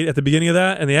metabolic rate at the beginning of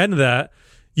that and the end of that,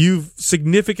 you've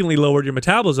significantly lowered your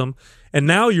metabolism, and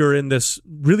now you're in this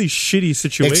really shitty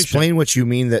situation. Explain what you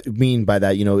mean by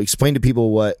that. You know, explain to people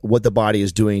what the body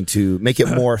is doing to make it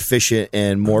more efficient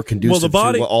and more conducive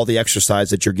to all the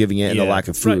exercise that you're giving it and the lack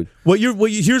of food. Right.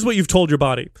 Here's what you've told your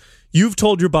body. You've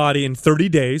told your body in 30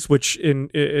 days, which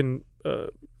in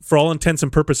for all intents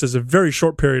and purposes, a very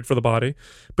short period for the body,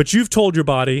 but you've told your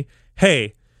body,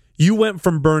 hey, you went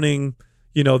from burning,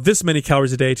 you know, this many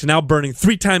calories a day to now burning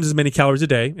 3 times as many calories a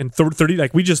day, and 30,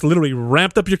 like we just literally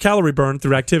ramped up your calorie burn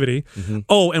through activity. Mm-hmm.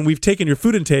 Oh, and we've taken your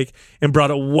food intake and brought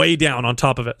it way down on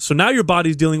top of it. So now your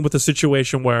body's dealing with a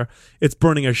situation where it's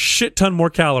burning a shit ton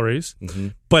more calories, mm-hmm.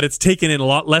 but it's taking in a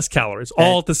lot less calories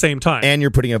all at the same time. And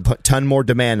you're putting a ton more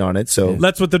demand on it. So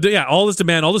that's what all this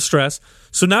demand, all the stress.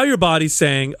 So now your body's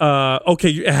saying,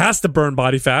 okay, it has to burn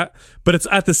body fat, but it's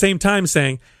at the same time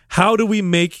saying, how do we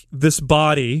make this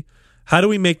body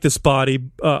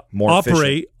more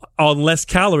operate on less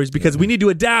calories? Because we need to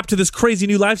adapt to this crazy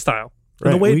new lifestyle.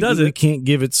 And the way it does it, we can't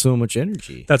give it so much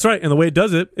energy. That's right. And the way it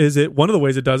does it is one of the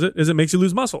ways it does it is it makes you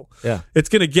lose muscle. Yeah. It's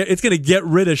gonna get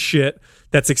rid of shit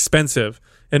that's expensive,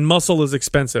 and muscle is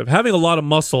expensive. Having a lot of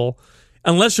muscle,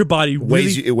 unless your body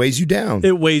weighs you down.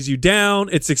 It weighs you down.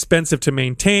 It's expensive to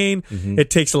maintain. Mm-hmm. It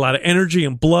takes a lot of energy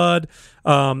and blood.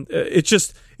 It's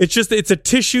a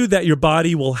tissue that your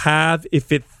body will have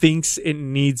if it thinks it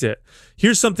needs it.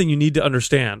 Here's something you need to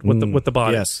understand with the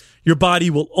body. Yes. Your body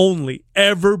will only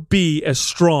ever be as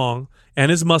strong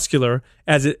and as muscular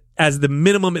as the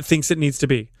minimum it thinks it needs to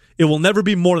be. It will never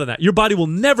be more than that. Your body will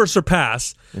never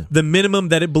surpass the minimum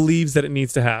that it believes that it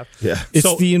needs to have. Yeah.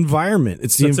 It's the environment.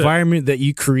 It's the environment that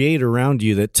you create around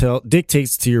you that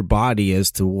dictates to your body as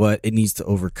to what it needs to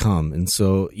overcome. And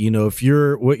so, you know, if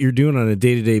what you're doing on a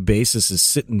day-to-day basis is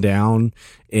sitting down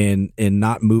and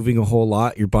not moving a whole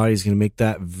lot, your body's going to make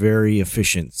that very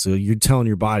efficient. So you're telling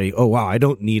your body, oh, wow, I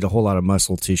don't need a whole lot of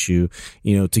muscle tissue,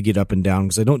 you know, to get up and down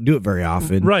because I don't do it very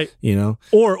often. Right. You know?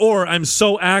 Or I'm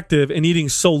so active and eating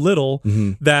so little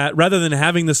mm-hmm. that rather than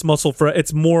having this muscle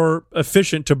it's more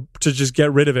efficient to just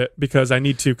get rid of it because I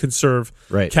need to conserve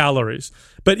calories.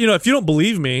 But, you know, if you don't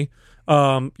believe me,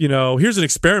 you know, here's an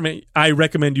experiment I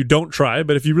recommend you don't try,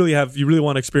 but if you really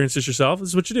want to experience this yourself, this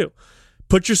is what you do.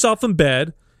 Put yourself in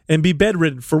bed and be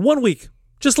bedridden for 1 week.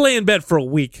 Just lay in bed for a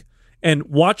week and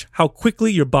watch how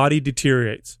quickly your body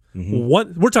deteriorates.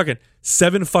 Mm-hmm. We're talking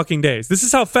 7 fucking days. This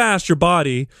is how fast your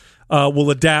body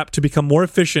will adapt to become more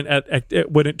efficient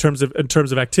in terms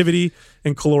of activity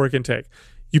and caloric intake.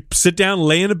 You sit down,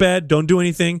 lay in a bed, don't do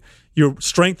anything. Your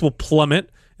strength will plummet,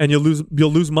 and you'll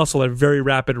lose muscle at a very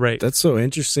rapid rate. That's so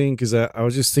interesting because I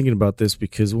was just thinking about this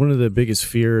because one of the biggest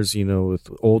fears, you know, with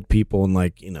old people and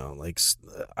like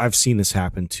I've seen this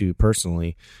happen too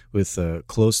personally with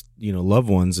close, you know, loved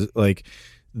ones. Like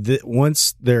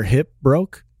once their hip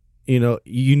broke, you know,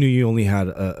 you knew you only had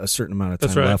a certain amount of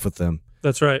time left with them.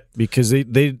 That's right. Because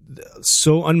they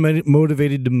so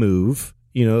unmotivated to move.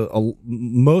 You know,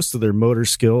 most of their motor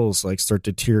skills like start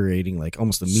deteriorating like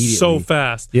almost immediately. So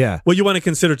fast. Yeah. What you want to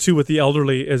consider too with the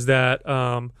elderly is that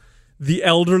the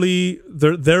elderly,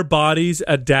 their bodies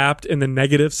adapt in the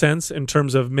negative sense in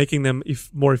terms of making them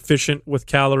more efficient with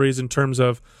calories, in terms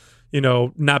of, you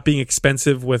know, not being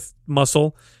expensive with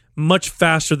muscle, much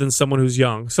faster than someone who's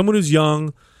young. Someone who's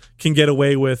young can get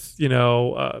away with,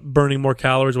 burning more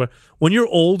calories. When you're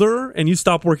older and you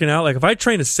stop working out, like if I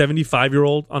train a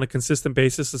 75-year-old on a consistent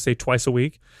basis, let's say twice a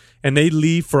week, and they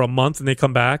leave for a month and they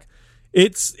come back,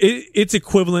 it's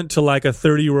equivalent to like a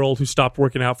 30-year-old who stopped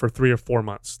working out for 3 or 4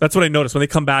 months. That's what I noticed. When they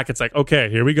come back, it's like, okay,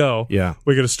 here we go. Yeah.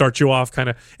 We're going to start you off kind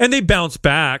of, and they bounce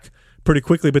back pretty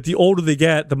quickly. But the older they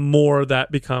get, the more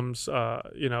that becomes,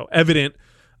 evident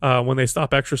when they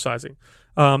stop exercising.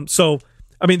 So,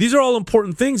 I mean, these are all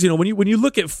important things. When you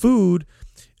look at food,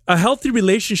 a healthy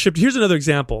relationship. Here's another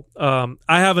example.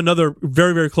 I have another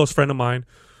very, very close friend of mine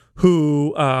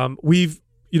who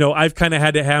I've kind of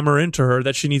had to hammer into her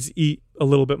that she needs to eat a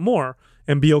little bit more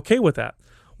and be okay with that.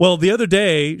 Well, the other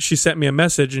day she sent me a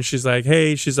message and she's like,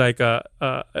 hey, she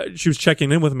was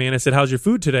checking in with me and I said, how's your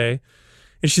food today?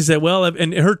 And she said, well,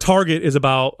 and her target is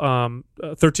about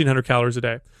 1,300 calories a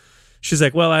day. She's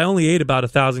like, well, I only ate about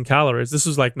 1,000 calories. This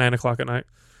was like 9:00 at night.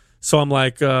 So I'm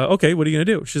like, okay, what are you going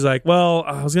to do? She's like, well,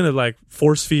 I was going to like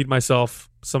force feed myself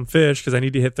some fish because I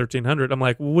need to hit 1,300. I'm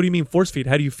like, well, what do you mean force feed?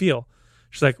 How do you feel?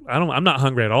 She's like, I'm not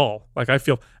hungry at all. Like I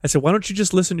said, why don't you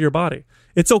just listen to your body?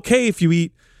 It's okay if you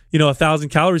eat, 1,000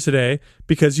 calories a day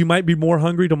because you might be more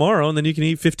hungry tomorrow and then you can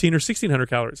eat 1,500 or 1,600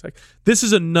 calories. Like this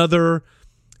is another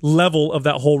level of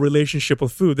that whole relationship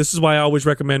with food. This is why I always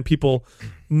recommend people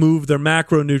move their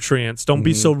macronutrients. Don't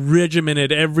be so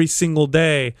regimented every single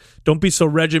day. Don't be so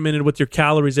regimented with your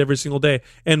calories every single day.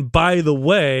 And by the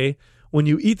way, when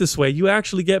you eat this way, you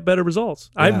actually get better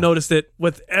results. Yeah. I've noticed it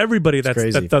with everybody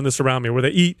that's done this around me, where they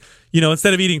eat,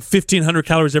 instead of eating 1,500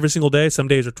 calories every single day, some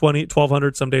days are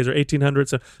 1,200, some days are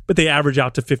 1,800, but they average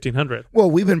out to 1,500. Well,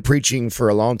 we've been preaching for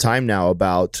a long time now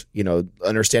about,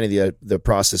 understanding the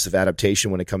process of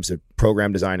adaptation when it comes to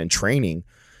program design and training,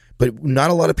 but not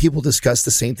a lot of people discuss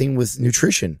the same thing with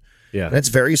nutrition. Yeah. And it's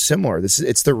very similar.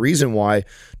 It's the reason why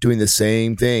doing the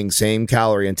same thing, same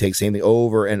calorie intake, same thing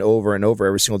over and over and over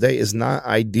every single day is not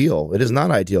ideal. It is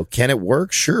not ideal. Can it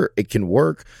work? Sure, it can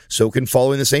work. So can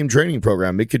following the same training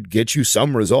program. It could get you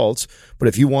some results. But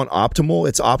if you want optimal,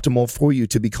 it's optimal for you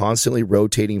to be constantly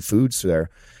rotating foods there.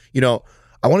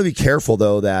 I want to be careful,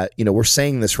 though, that, we're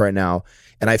saying this right now.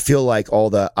 And I feel like all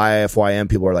the IFYM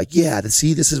people are like, yeah,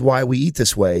 see, this is why we eat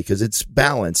this way, because it's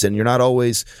balance and you're not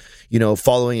always,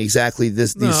 following exactly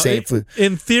these same food.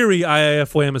 In theory,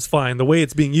 IFYM is fine. The way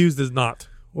it's being used is not.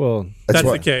 Well, that's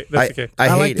the case. That's the case.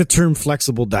 I like the term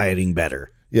flexible dieting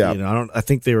better. Yeah. I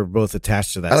think they were both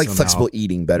attached to that. I like somehow. flexible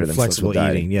eating better than flexible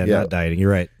dieting. Yeah, not dieting.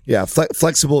 You're right. Yeah,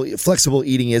 flexible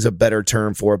eating is a better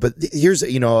term for it. But here's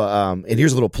and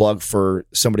here's a little plug for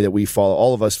somebody that we follow.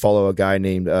 All of us follow a guy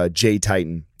named Jay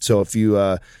Titan. So if you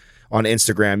on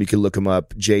Instagram, you can look him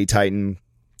up. Jay Titan,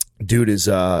 dude is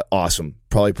awesome.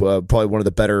 Probably one of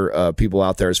the better people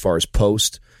out there as far as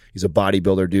post. He's a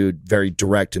bodybuilder dude, very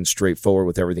direct and straightforward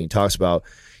with everything he talks about.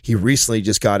 He recently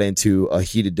just got into a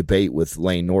heated debate with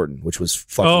Lane Norton, which was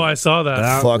fucking. Oh, I saw that.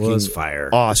 That fucking was fire.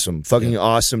 Awesome, fucking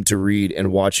awesome to read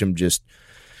and watch him just.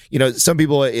 Some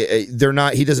people they're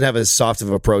not. He doesn't have as soft of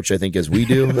an approach, I think, as we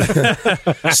do.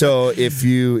 So if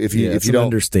you don't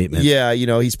understatement,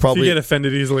 he's probably if you get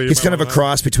offended easily. He's kind of a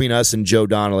cross between us and Joe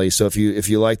Donnelly. So if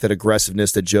you like that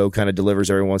aggressiveness that Joe kind of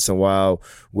delivers every once in a while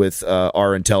with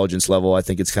our intelligence level, I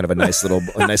think it's kind of a nice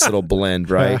little blend,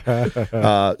 right?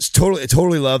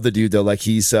 Totally love the dude though. Like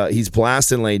he's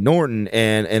blasting Lane Norton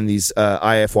and these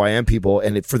IFYM people,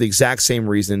 and for the exact same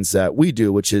reasons that we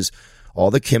do, which is all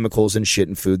the chemicals and shit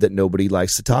in food that nobody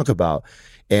likes to talk about.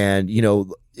 And,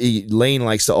 Lane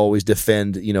likes to always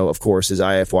defend, of course, his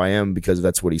IFYM because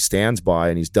that's what he stands by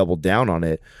and he's doubled down on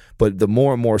it. But the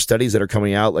more and more studies that are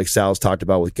coming out, like Sal's talked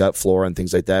about with gut flora and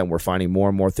things like that, and we're finding more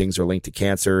and more things are linked to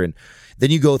cancer. And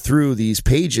then you go through these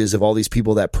pages of all these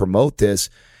people that promote this,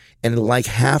 and like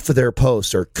half of their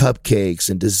posts are cupcakes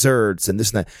and desserts and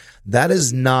this and that. That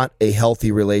is not a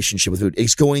healthy relationship with food.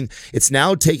 It's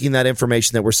now taking that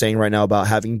information that we're saying right now about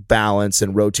having balance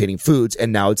and rotating foods,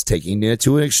 and now it's taking it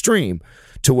to an extreme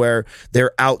to where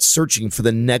they're out searching for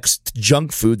the next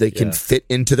junk food they can fit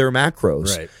into their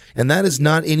macros. Right. And that is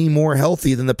not any more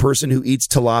healthy than the person who eats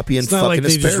tilapia and fucking like they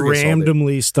asparagus. Just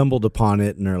randomly stumbled upon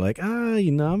it and they're like, I'm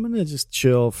going to just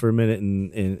chill for a minute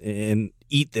and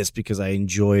eat this because I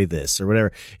enjoy this or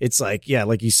whatever. It's like,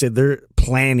 like you said, they're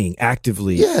planning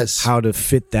actively how to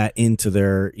fit that into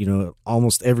their,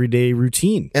 almost everyday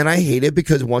routine. And I hate it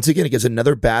because once again, it gives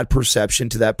another bad perception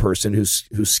to that person who's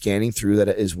scanning through that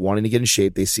is wanting to get in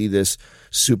shape. They see this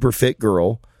super fit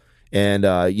girl and,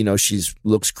 she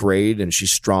looks great and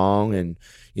she's strong and,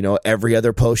 You know, every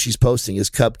other post she's posting is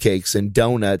cupcakes and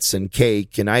donuts and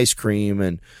cake and ice cream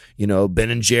and, you know, Ben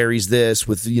and Jerry's this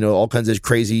with, you know, all kinds of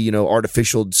crazy, you know,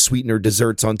 artificial sweetener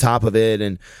desserts on top of it.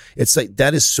 And it's like,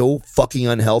 that is so fucking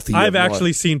unhealthy. I've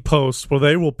actually seen posts where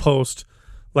they will post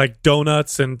like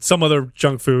donuts and some other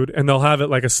junk food, and they'll have it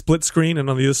like a split screen, and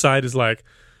on the other side is like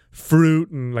fruit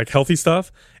and like healthy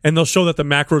stuff, and they'll show that the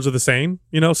macros are the same,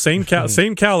 you know, same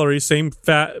calories, same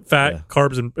fat,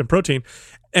 carbs, and protein.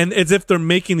 And it's if they're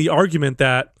making the argument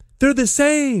that they're the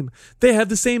same. They have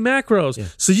the same macros. Yeah.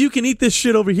 So you can eat this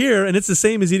shit over here, and it's the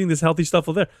same as eating this healthy stuff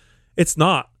over there. It's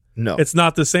not. No. It's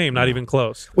not the same, not even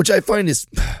close. Which I find is...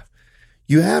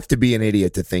 You have to be an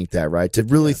idiot to think that, right? To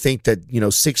really think that, you know,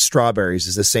 6 strawberries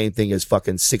is the same thing as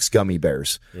fucking 6 gummy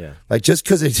bears. Yeah. Like just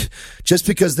because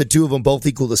the two of them both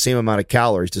equal the same amount of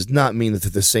calories does not mean that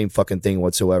they're the same fucking thing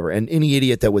whatsoever. And any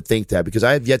idiot that would think that, because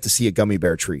I have yet to see a gummy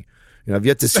bear tree. You know, I've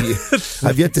yet to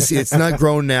see it's not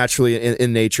grown naturally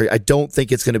in nature. I don't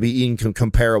think it's going to be even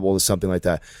comparable to something like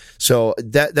that. So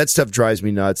that stuff drives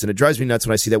me nuts, and it drives me nuts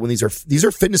when I see that when these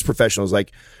are fitness professionals.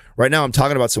 Like right now, I'm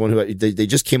talking about someone who they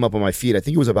just came up on my feed. I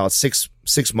think it was about six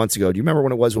months ago. Do you remember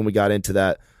when it was when we got into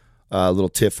that little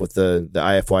tiff with the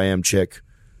IFYM chick?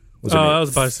 That was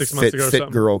about 6 months ago.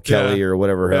 Fit girl Kelly or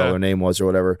whatever hell her name was or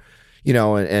whatever. You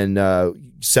know, and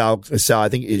Sal, I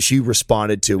think she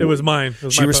responded to... It was mine.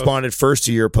 She responded first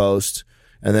to your post,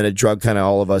 and then it drug kind of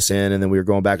all of us in, and then we were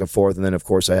going back and forth, and then, of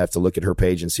course, I have to look at her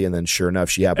page and see, and then sure enough,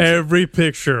 she happens... Every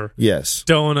picture. Yes.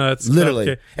 Donuts. Literally.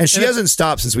 Cupcake. And she hasn't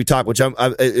stopped since we talked, which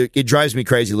it drives me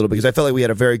crazy a little because I felt like we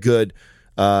had a very good...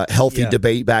 healthy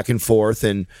debate back and forth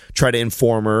and try to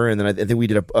inform her, and then I think we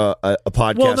did a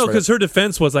podcast. Well, no, because her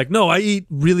defense was like, no, I eat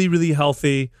really, really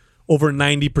healthy over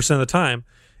 90% of the time.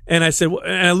 And I said,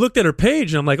 and I looked at her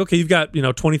page, and I'm like, okay, you've got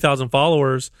 20,000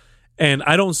 followers, and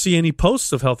I don't see any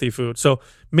posts of healthy food. So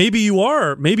maybe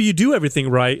you do everything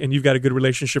right, and you've got a good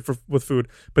relationship with food,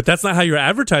 but that's not how you're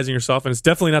advertising yourself, and it's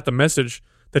definitely not the message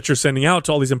that you're sending out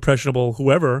to all these impressionable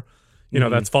whoever.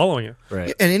 That's following you.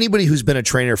 Right. And anybody who's been a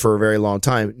trainer for a very long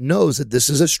time knows that this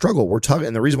is a struggle. We're talking,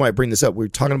 and the reason why I bring this up, we're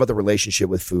talking about the relationship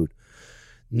with food.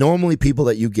 Normally people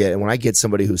that you get, and when I get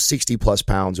somebody who's 60 plus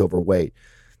pounds overweight,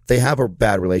 they have a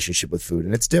bad relationship with food,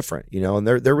 and it's different, and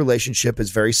their relationship is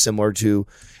very similar to,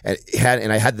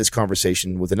 and I had this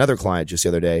conversation with another client just the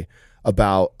other day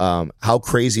about how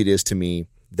crazy it is to me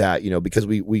that, because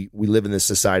we live in this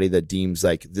society that deems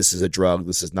like this is a drug,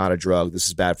 this is not a drug, this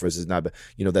is bad for us, this is not,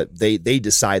 that they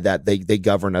decide that they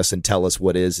govern us and tell us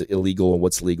what is illegal and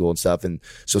what's legal and stuff. And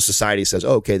so society says,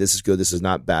 oh, okay, this is good, this is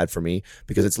not bad for me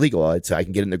because it's legal. I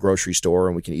can get in the grocery store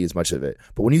and we can eat as much of it.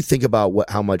 But when you think about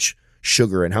how much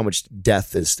sugar and how much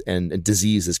death and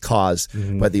disease is caused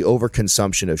by the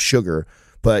overconsumption of sugar,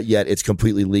 but yet it's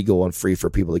completely legal and free for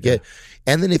people to get.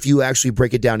 And then if you actually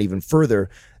break it down even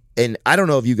further, and I don't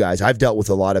know if you guys, I've dealt with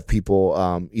a lot of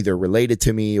people either related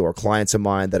to me or clients of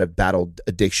mine that have battled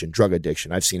addiction, drug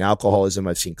addiction. I've seen alcoholism,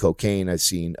 I've seen cocaine, I've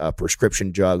seen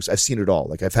prescription drugs, I've seen it all.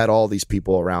 Like I've had all these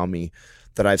people around me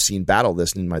that I've seen battle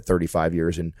this in my 35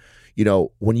 years. And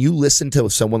when you listen to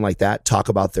someone like that talk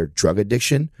about their drug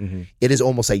addiction, it is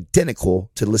almost identical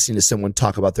to listening to someone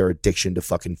talk about their addiction to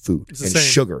fucking food and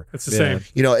sugar. It's the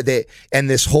same. And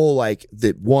this whole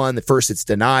first it's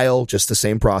denial, just the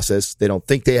same process. They don't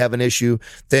think they have an issue.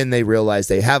 Then they realize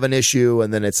they have an issue.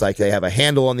 And then it's like they have a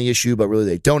handle on the issue, but really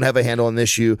they don't have a handle on the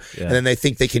issue. Yeah. And then they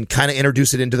think they can kind of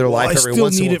introduce it into their life every once in a while.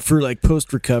 I still need it for like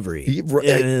post-recovery.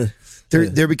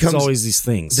 There becomes there's always these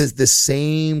things. The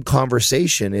same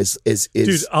conversation is.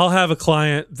 Dude, I'll have a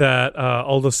client that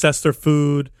I'll assess their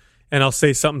food, and I'll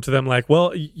say something to them like,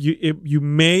 "Well, you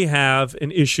may have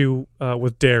an issue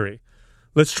with dairy.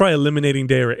 Let's try eliminating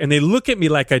dairy." And they look at me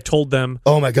like I told them,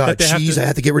 "Oh my god, cheese! I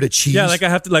have to get rid of cheese." Yeah, like I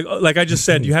have to like I just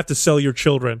said, you have to sell your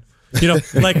children.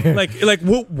 Like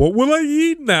what will I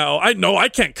eat now? I know I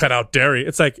can't cut out dairy.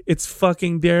 It's like, it's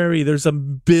fucking dairy. There's a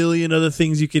billion other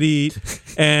things you could eat.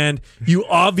 And you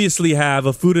obviously have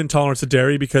a food intolerance to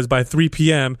dairy because by 3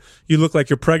 p.m. you look like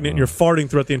you're pregnant and you're farting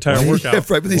throughout the entire workout. Yeah,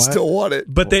 right, but they still want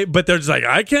it. But they're just like,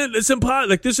 I can't, it's impossible.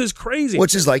 Like, this is crazy.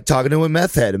 Which is like talking to a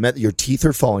meth head. Your teeth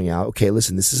are falling out. Okay,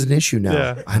 listen, this is an issue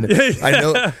now.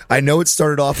 Yeah. I know it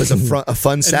started off as a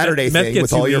fun Saturday thing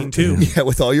with all your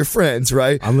with all your friends,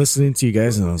 right? I'm listening to you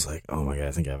guys and I was like, oh my god,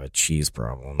 I think I have a cheese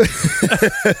problem.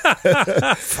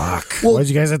 Fuck. Well, why'd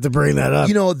you guys have to bring that up?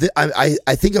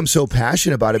 I think I'm so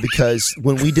passionate about it because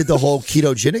when we did the whole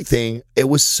ketogenic thing, it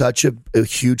was such a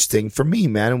huge thing for me,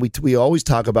 man. And we always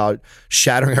talk about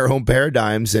shattering our own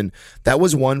paradigms, and that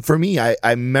was one for me. I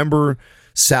remember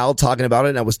Sal talking about it,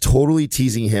 and I was totally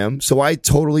teasing him. So I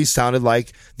totally sounded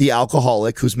like the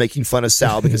alcoholic who's making fun of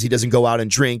Sal because he doesn't go out and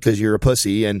drink because you're a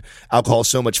pussy and alcohol's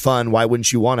so much fun. Why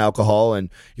wouldn't you want alcohol? And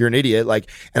you're an idiot. Like,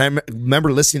 and I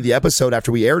remember listening to the episode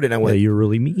after we aired it, and I went, you're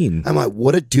really mean. I'm like,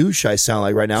 what a douche I sound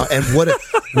like right now, and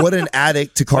what an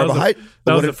addict to carbohydrate.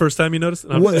 That was the first time you noticed?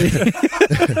 No.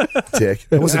 Dick.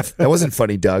 That wasn't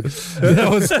funny, Doug.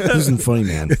 That wasn't funny,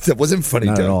 man. That wasn't funny,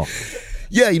 Not Doug. at all.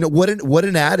 Yeah, what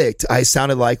an addict I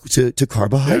sounded like to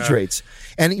carbohydrates. Yeah.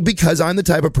 And because I'm the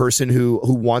type of person who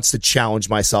wants to challenge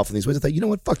myself in these ways, I thought, you know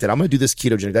what, fuck that. I'm going to do this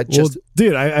ketogenic.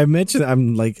 Dude, I mentioned,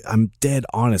 I'm dead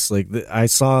honest. Like, I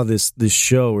saw this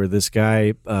show where this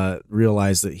guy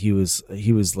realized that he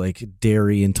was like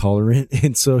dairy intolerant,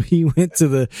 and so he went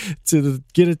to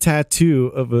get a tattoo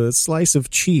of a slice of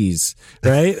cheese,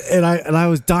 right? and I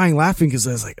was dying laughing because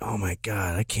I was like, oh my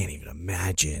god, I can't even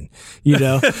imagine, you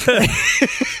know.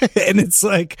 And it's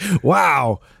like,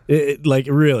 wow. Like,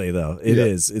 really though, it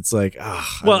is. It's like,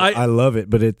 I love it,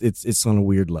 but it's on a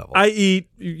weird level. I eat,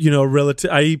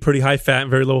 I eat pretty high fat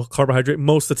and very low carbohydrate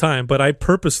most of the time, but I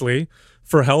purposely,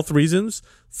 for health reasons,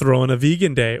 throw in a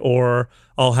vegan day, or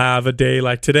I'll have a day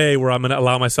like today where I'm going to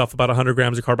allow myself about 100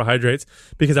 grams of carbohydrates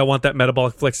because I want that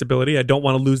metabolic flexibility. I don't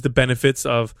want to lose the benefits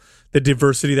of the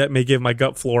diversity that may give my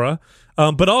gut flora,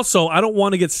 but also I don't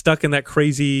want to get stuck in that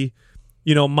crazy,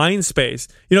 mind space.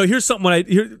 Here's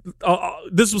something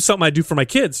this was something I do for my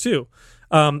kids too.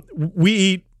 We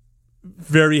eat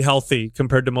very healthy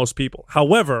compared to most people.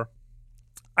 However,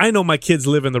 I know my kids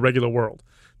live in the regular world.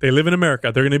 They live in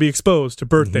America. They're going to be exposed to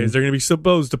birthdays. Mm-hmm. They're going to be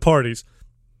exposed to parties.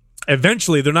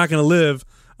 Eventually, they're not going to live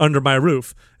under my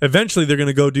roof. Eventually, they're going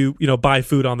to go do, buy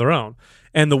food on their own.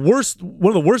 And one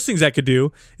of the worst things I could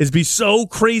do is be so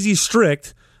crazy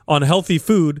strict on healthy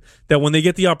food that when they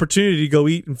get the opportunity to go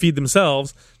eat and feed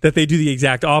themselves, that they do the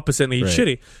exact opposite and they eat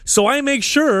shitty. So I make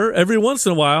sure every once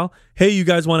in a while, hey, you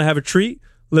guys want to have a treat?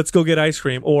 Let's go get ice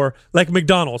cream. Or like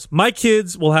McDonald's. My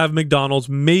kids will have McDonald's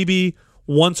maybe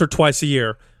once or twice a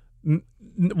year.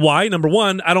 Why? Number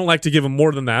one, I don't like to give them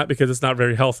more than that because it's not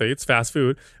very healthy. It's fast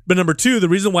food. But number two, the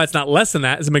reason why it's not less than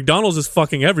that is McDonald's is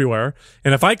fucking everywhere.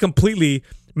 And if I completely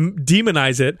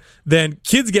demonize it, then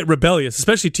kids get rebellious,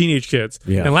 especially teenage kids.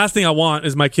 Yeah. And last thing I want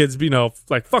is my kids,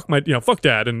 like fuck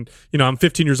dad. And I'm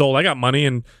 15 years old. I got money,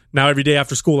 and now every day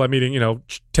after school I'm eating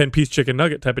 10-piece chicken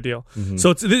nugget type of deal. Mm-hmm.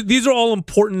 So these are all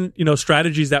important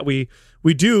strategies that we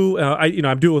do. I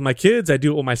do it with my kids. I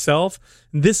do it with myself.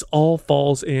 And this all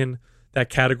falls in that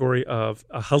category of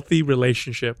a healthy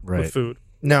relationship with food.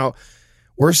 Now,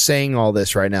 we're saying all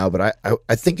this right now, but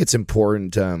I think it's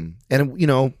important.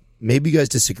 And maybe you guys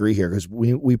disagree here because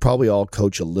we probably all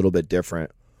coach a little bit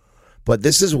different. But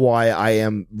this is why I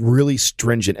am really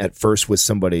stringent at first with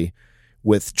somebody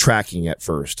with tracking at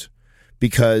first.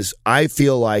 Because I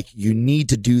feel like you need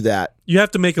to do that. You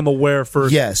have to make them aware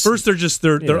first. Yes. First,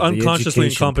 they're unconsciously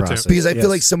incompetent. Process. Because I feel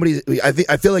like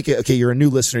I feel like, okay, you're a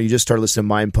new listener. You just started listening to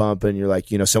Mind Pump, and you're like,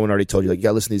 someone already told you, like, yeah,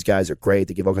 listen, these guys are great.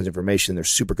 They give all kinds of information. They're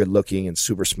super good looking and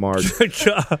super smart.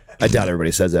 I doubt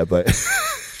everybody says that, but...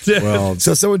 Well,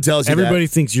 so someone tells you everybody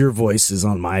thinks your voice is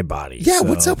on my body. Yeah, so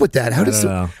what's up with that? How does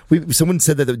someone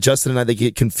said that Justin and I, they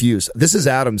get confused. This is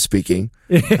Adam speaking.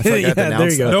 I feel like there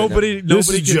you go. Nobody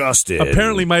Justin.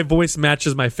 Apparently, my voice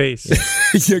matches my face.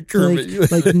 Yeah,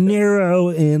 Kermit. like narrow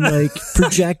and like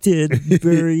projected,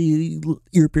 very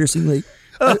ear piercing. Like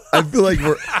I feel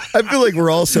like we're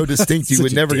all so distinct you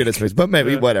would never get us mixed. But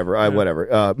maybe whatever.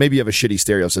 Whatever. Maybe you have a shitty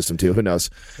stereo system too. Who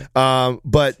knows?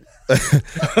 But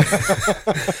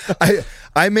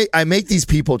I make these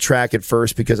people track at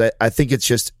first because I think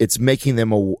it's making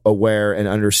them aware and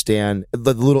understand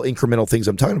the little incremental things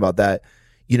I'm talking about that.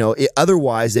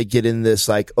 Otherwise they get in this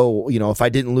like, if I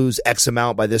didn't lose X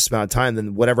amount by this amount of time,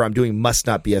 then whatever I'm doing must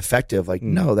not be effective. Like,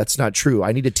 no, that's not true.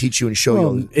 I need to teach you and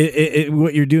show you.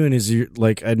 What you're doing is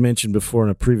like I'd mentioned before in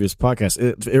a previous podcast,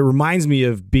 it reminds me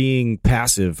of being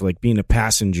passive, like being a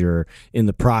passenger in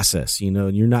the process,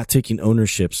 and you're not taking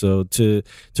ownership. So to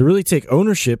really take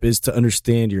ownership is to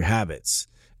understand your habits.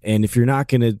 And if you're not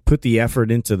going to put the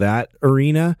effort into that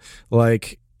arena,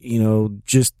 like,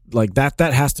 just like that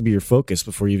has to be your focus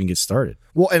before you even get started.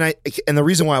 Well, and the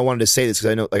reason why I wanted to say this, because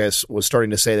I know, like I was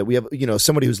starting to say that we have,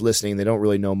 somebody who's listening, they don't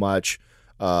really know much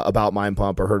about Mind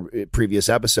Pump or heard previous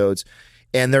episodes,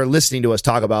 and they're listening to us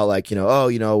talk about like,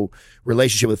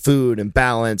 relationship with food and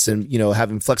balance and,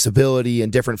 having flexibility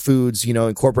and different foods,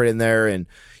 incorporated in there. And,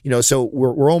 so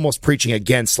we're almost preaching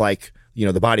against like,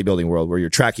 the bodybuilding world where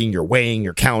you're tracking, you're weighing,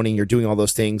 you're counting, you're doing all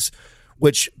those things.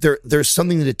 which there's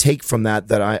something to take from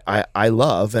that I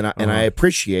love and I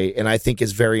appreciate, and I think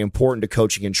is very important to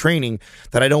coaching and training,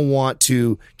 that I don't want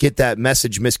to get that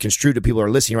message misconstrued to people who are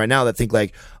listening right now that think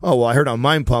like, oh, well, I heard on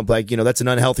Mind Pump, like, that's an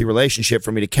unhealthy relationship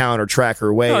for me to count or track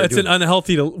or weigh. No, it's an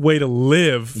unhealthy way to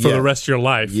live for Yeah. the rest of your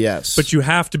life. Yes. But you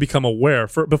have to become aware.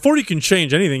 Before you can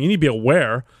change anything, you need to be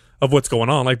aware of what's going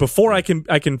on. Like before I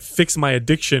can fix my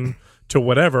addiction to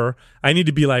whatever, I need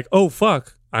to be like, oh,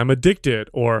 fuck, I'm addicted.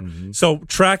 Or so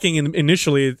tracking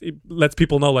initially it lets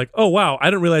people know like, oh, wow, I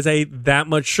didn't realize I ate that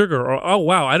much sugar. Or, oh,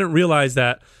 wow, I didn't realize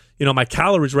that, my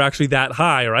calories were actually that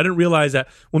high. Or I didn't realize that.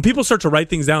 When people start to write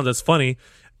things down, that's funny.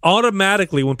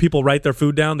 Automatically, when people write their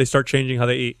food down, they start changing how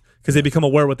they eat because they become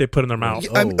aware of what they put in their mouth.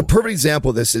 A perfect example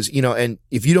of this is, and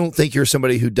if you don't think you're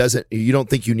somebody who you don't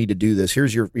think you need to do this,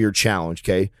 here's your challenge,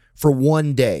 okay? For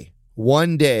one day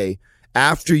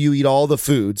after you eat all the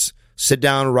foods, sit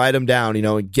down, write them down, and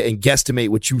guesstimate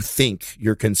what you think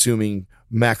you're consuming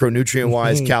macronutrient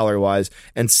wise, calorie wise,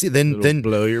 and see then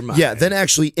blow your mind. Yeah, then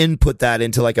actually input that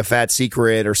into like a Fat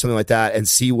Secret or something like that, and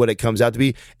see what it comes out to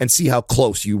be, and see how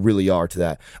close you really are to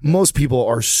that. Most people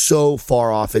are so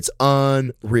far off; it's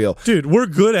unreal. Dude, we're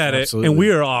good at Absolutely. it, and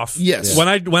we are off. Yes. When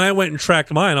I went and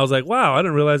tracked mine, I was like, wow, I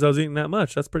didn't realize I was eating that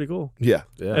much. That's pretty cool. Yeah.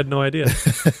 I had no idea.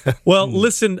 Well,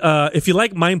 listen, if you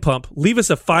like Mind Pump, leave us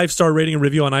a 5-star rating and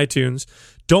review on iTunes.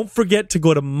 Don't forget to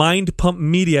go to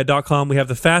mindpumpmedia.com. We have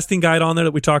the fasting guide on there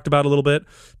that we talked about a little bit.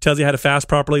 Tells you how to fast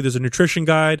properly. There's a nutrition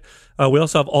guide. We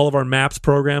also have all of our MAPS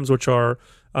programs, which are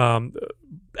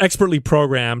expertly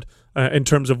programmed in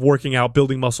terms of working out,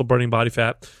 building muscle, burning body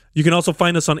fat. You can also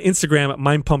find us on Instagram at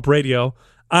Mind Pump Radio.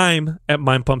 I'm at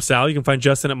Mind Pump Sal. You can find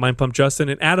Justin at Mind Pump Justin,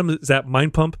 and Adam is at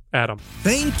Mind Pump Adam.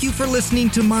 Thank you for listening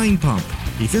to Mind Pump.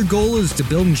 If your goal is to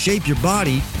build and shape your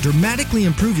body, dramatically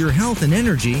improve your health and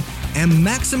energy, and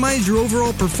maximize your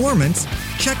overall performance,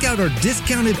 check out our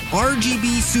discounted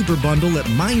RGB Super Bundle at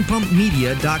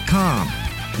mindpumpmedia.com.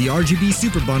 The RGB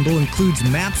Super Bundle includes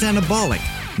MAPS Anabolic,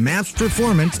 MAPS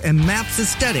Performance, and MAPS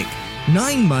Aesthetic.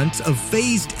 9 months of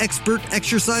phased expert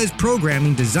exercise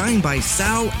programming designed by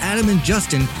Sal, Adam, and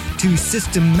Justin to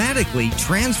systematically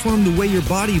transform the way your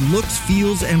body looks,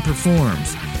 feels, and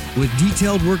performs. With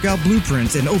detailed workout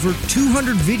blueprints and over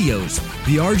 200 videos,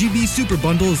 the RGB Super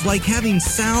Bundle is like having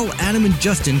Sal, Adam, and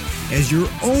Justin as your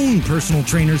own personal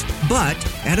trainers, but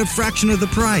at a fraction of the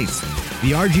price.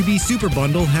 The RGB Super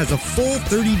Bundle has a full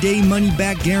 30-day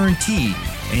money-back guarantee,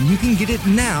 and you can get it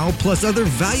now plus other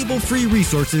valuable free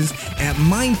resources at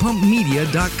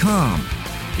mindpumpmedia.com.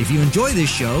 If you enjoy this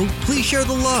show, please share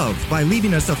the love by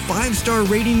leaving us a 5-star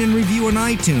rating and review on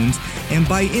iTunes and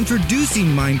by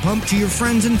introducing Mind Pump to your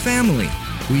friends and family.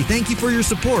 We thank you for your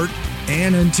support,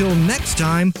 and until next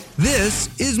time, this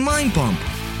is Mind Pump.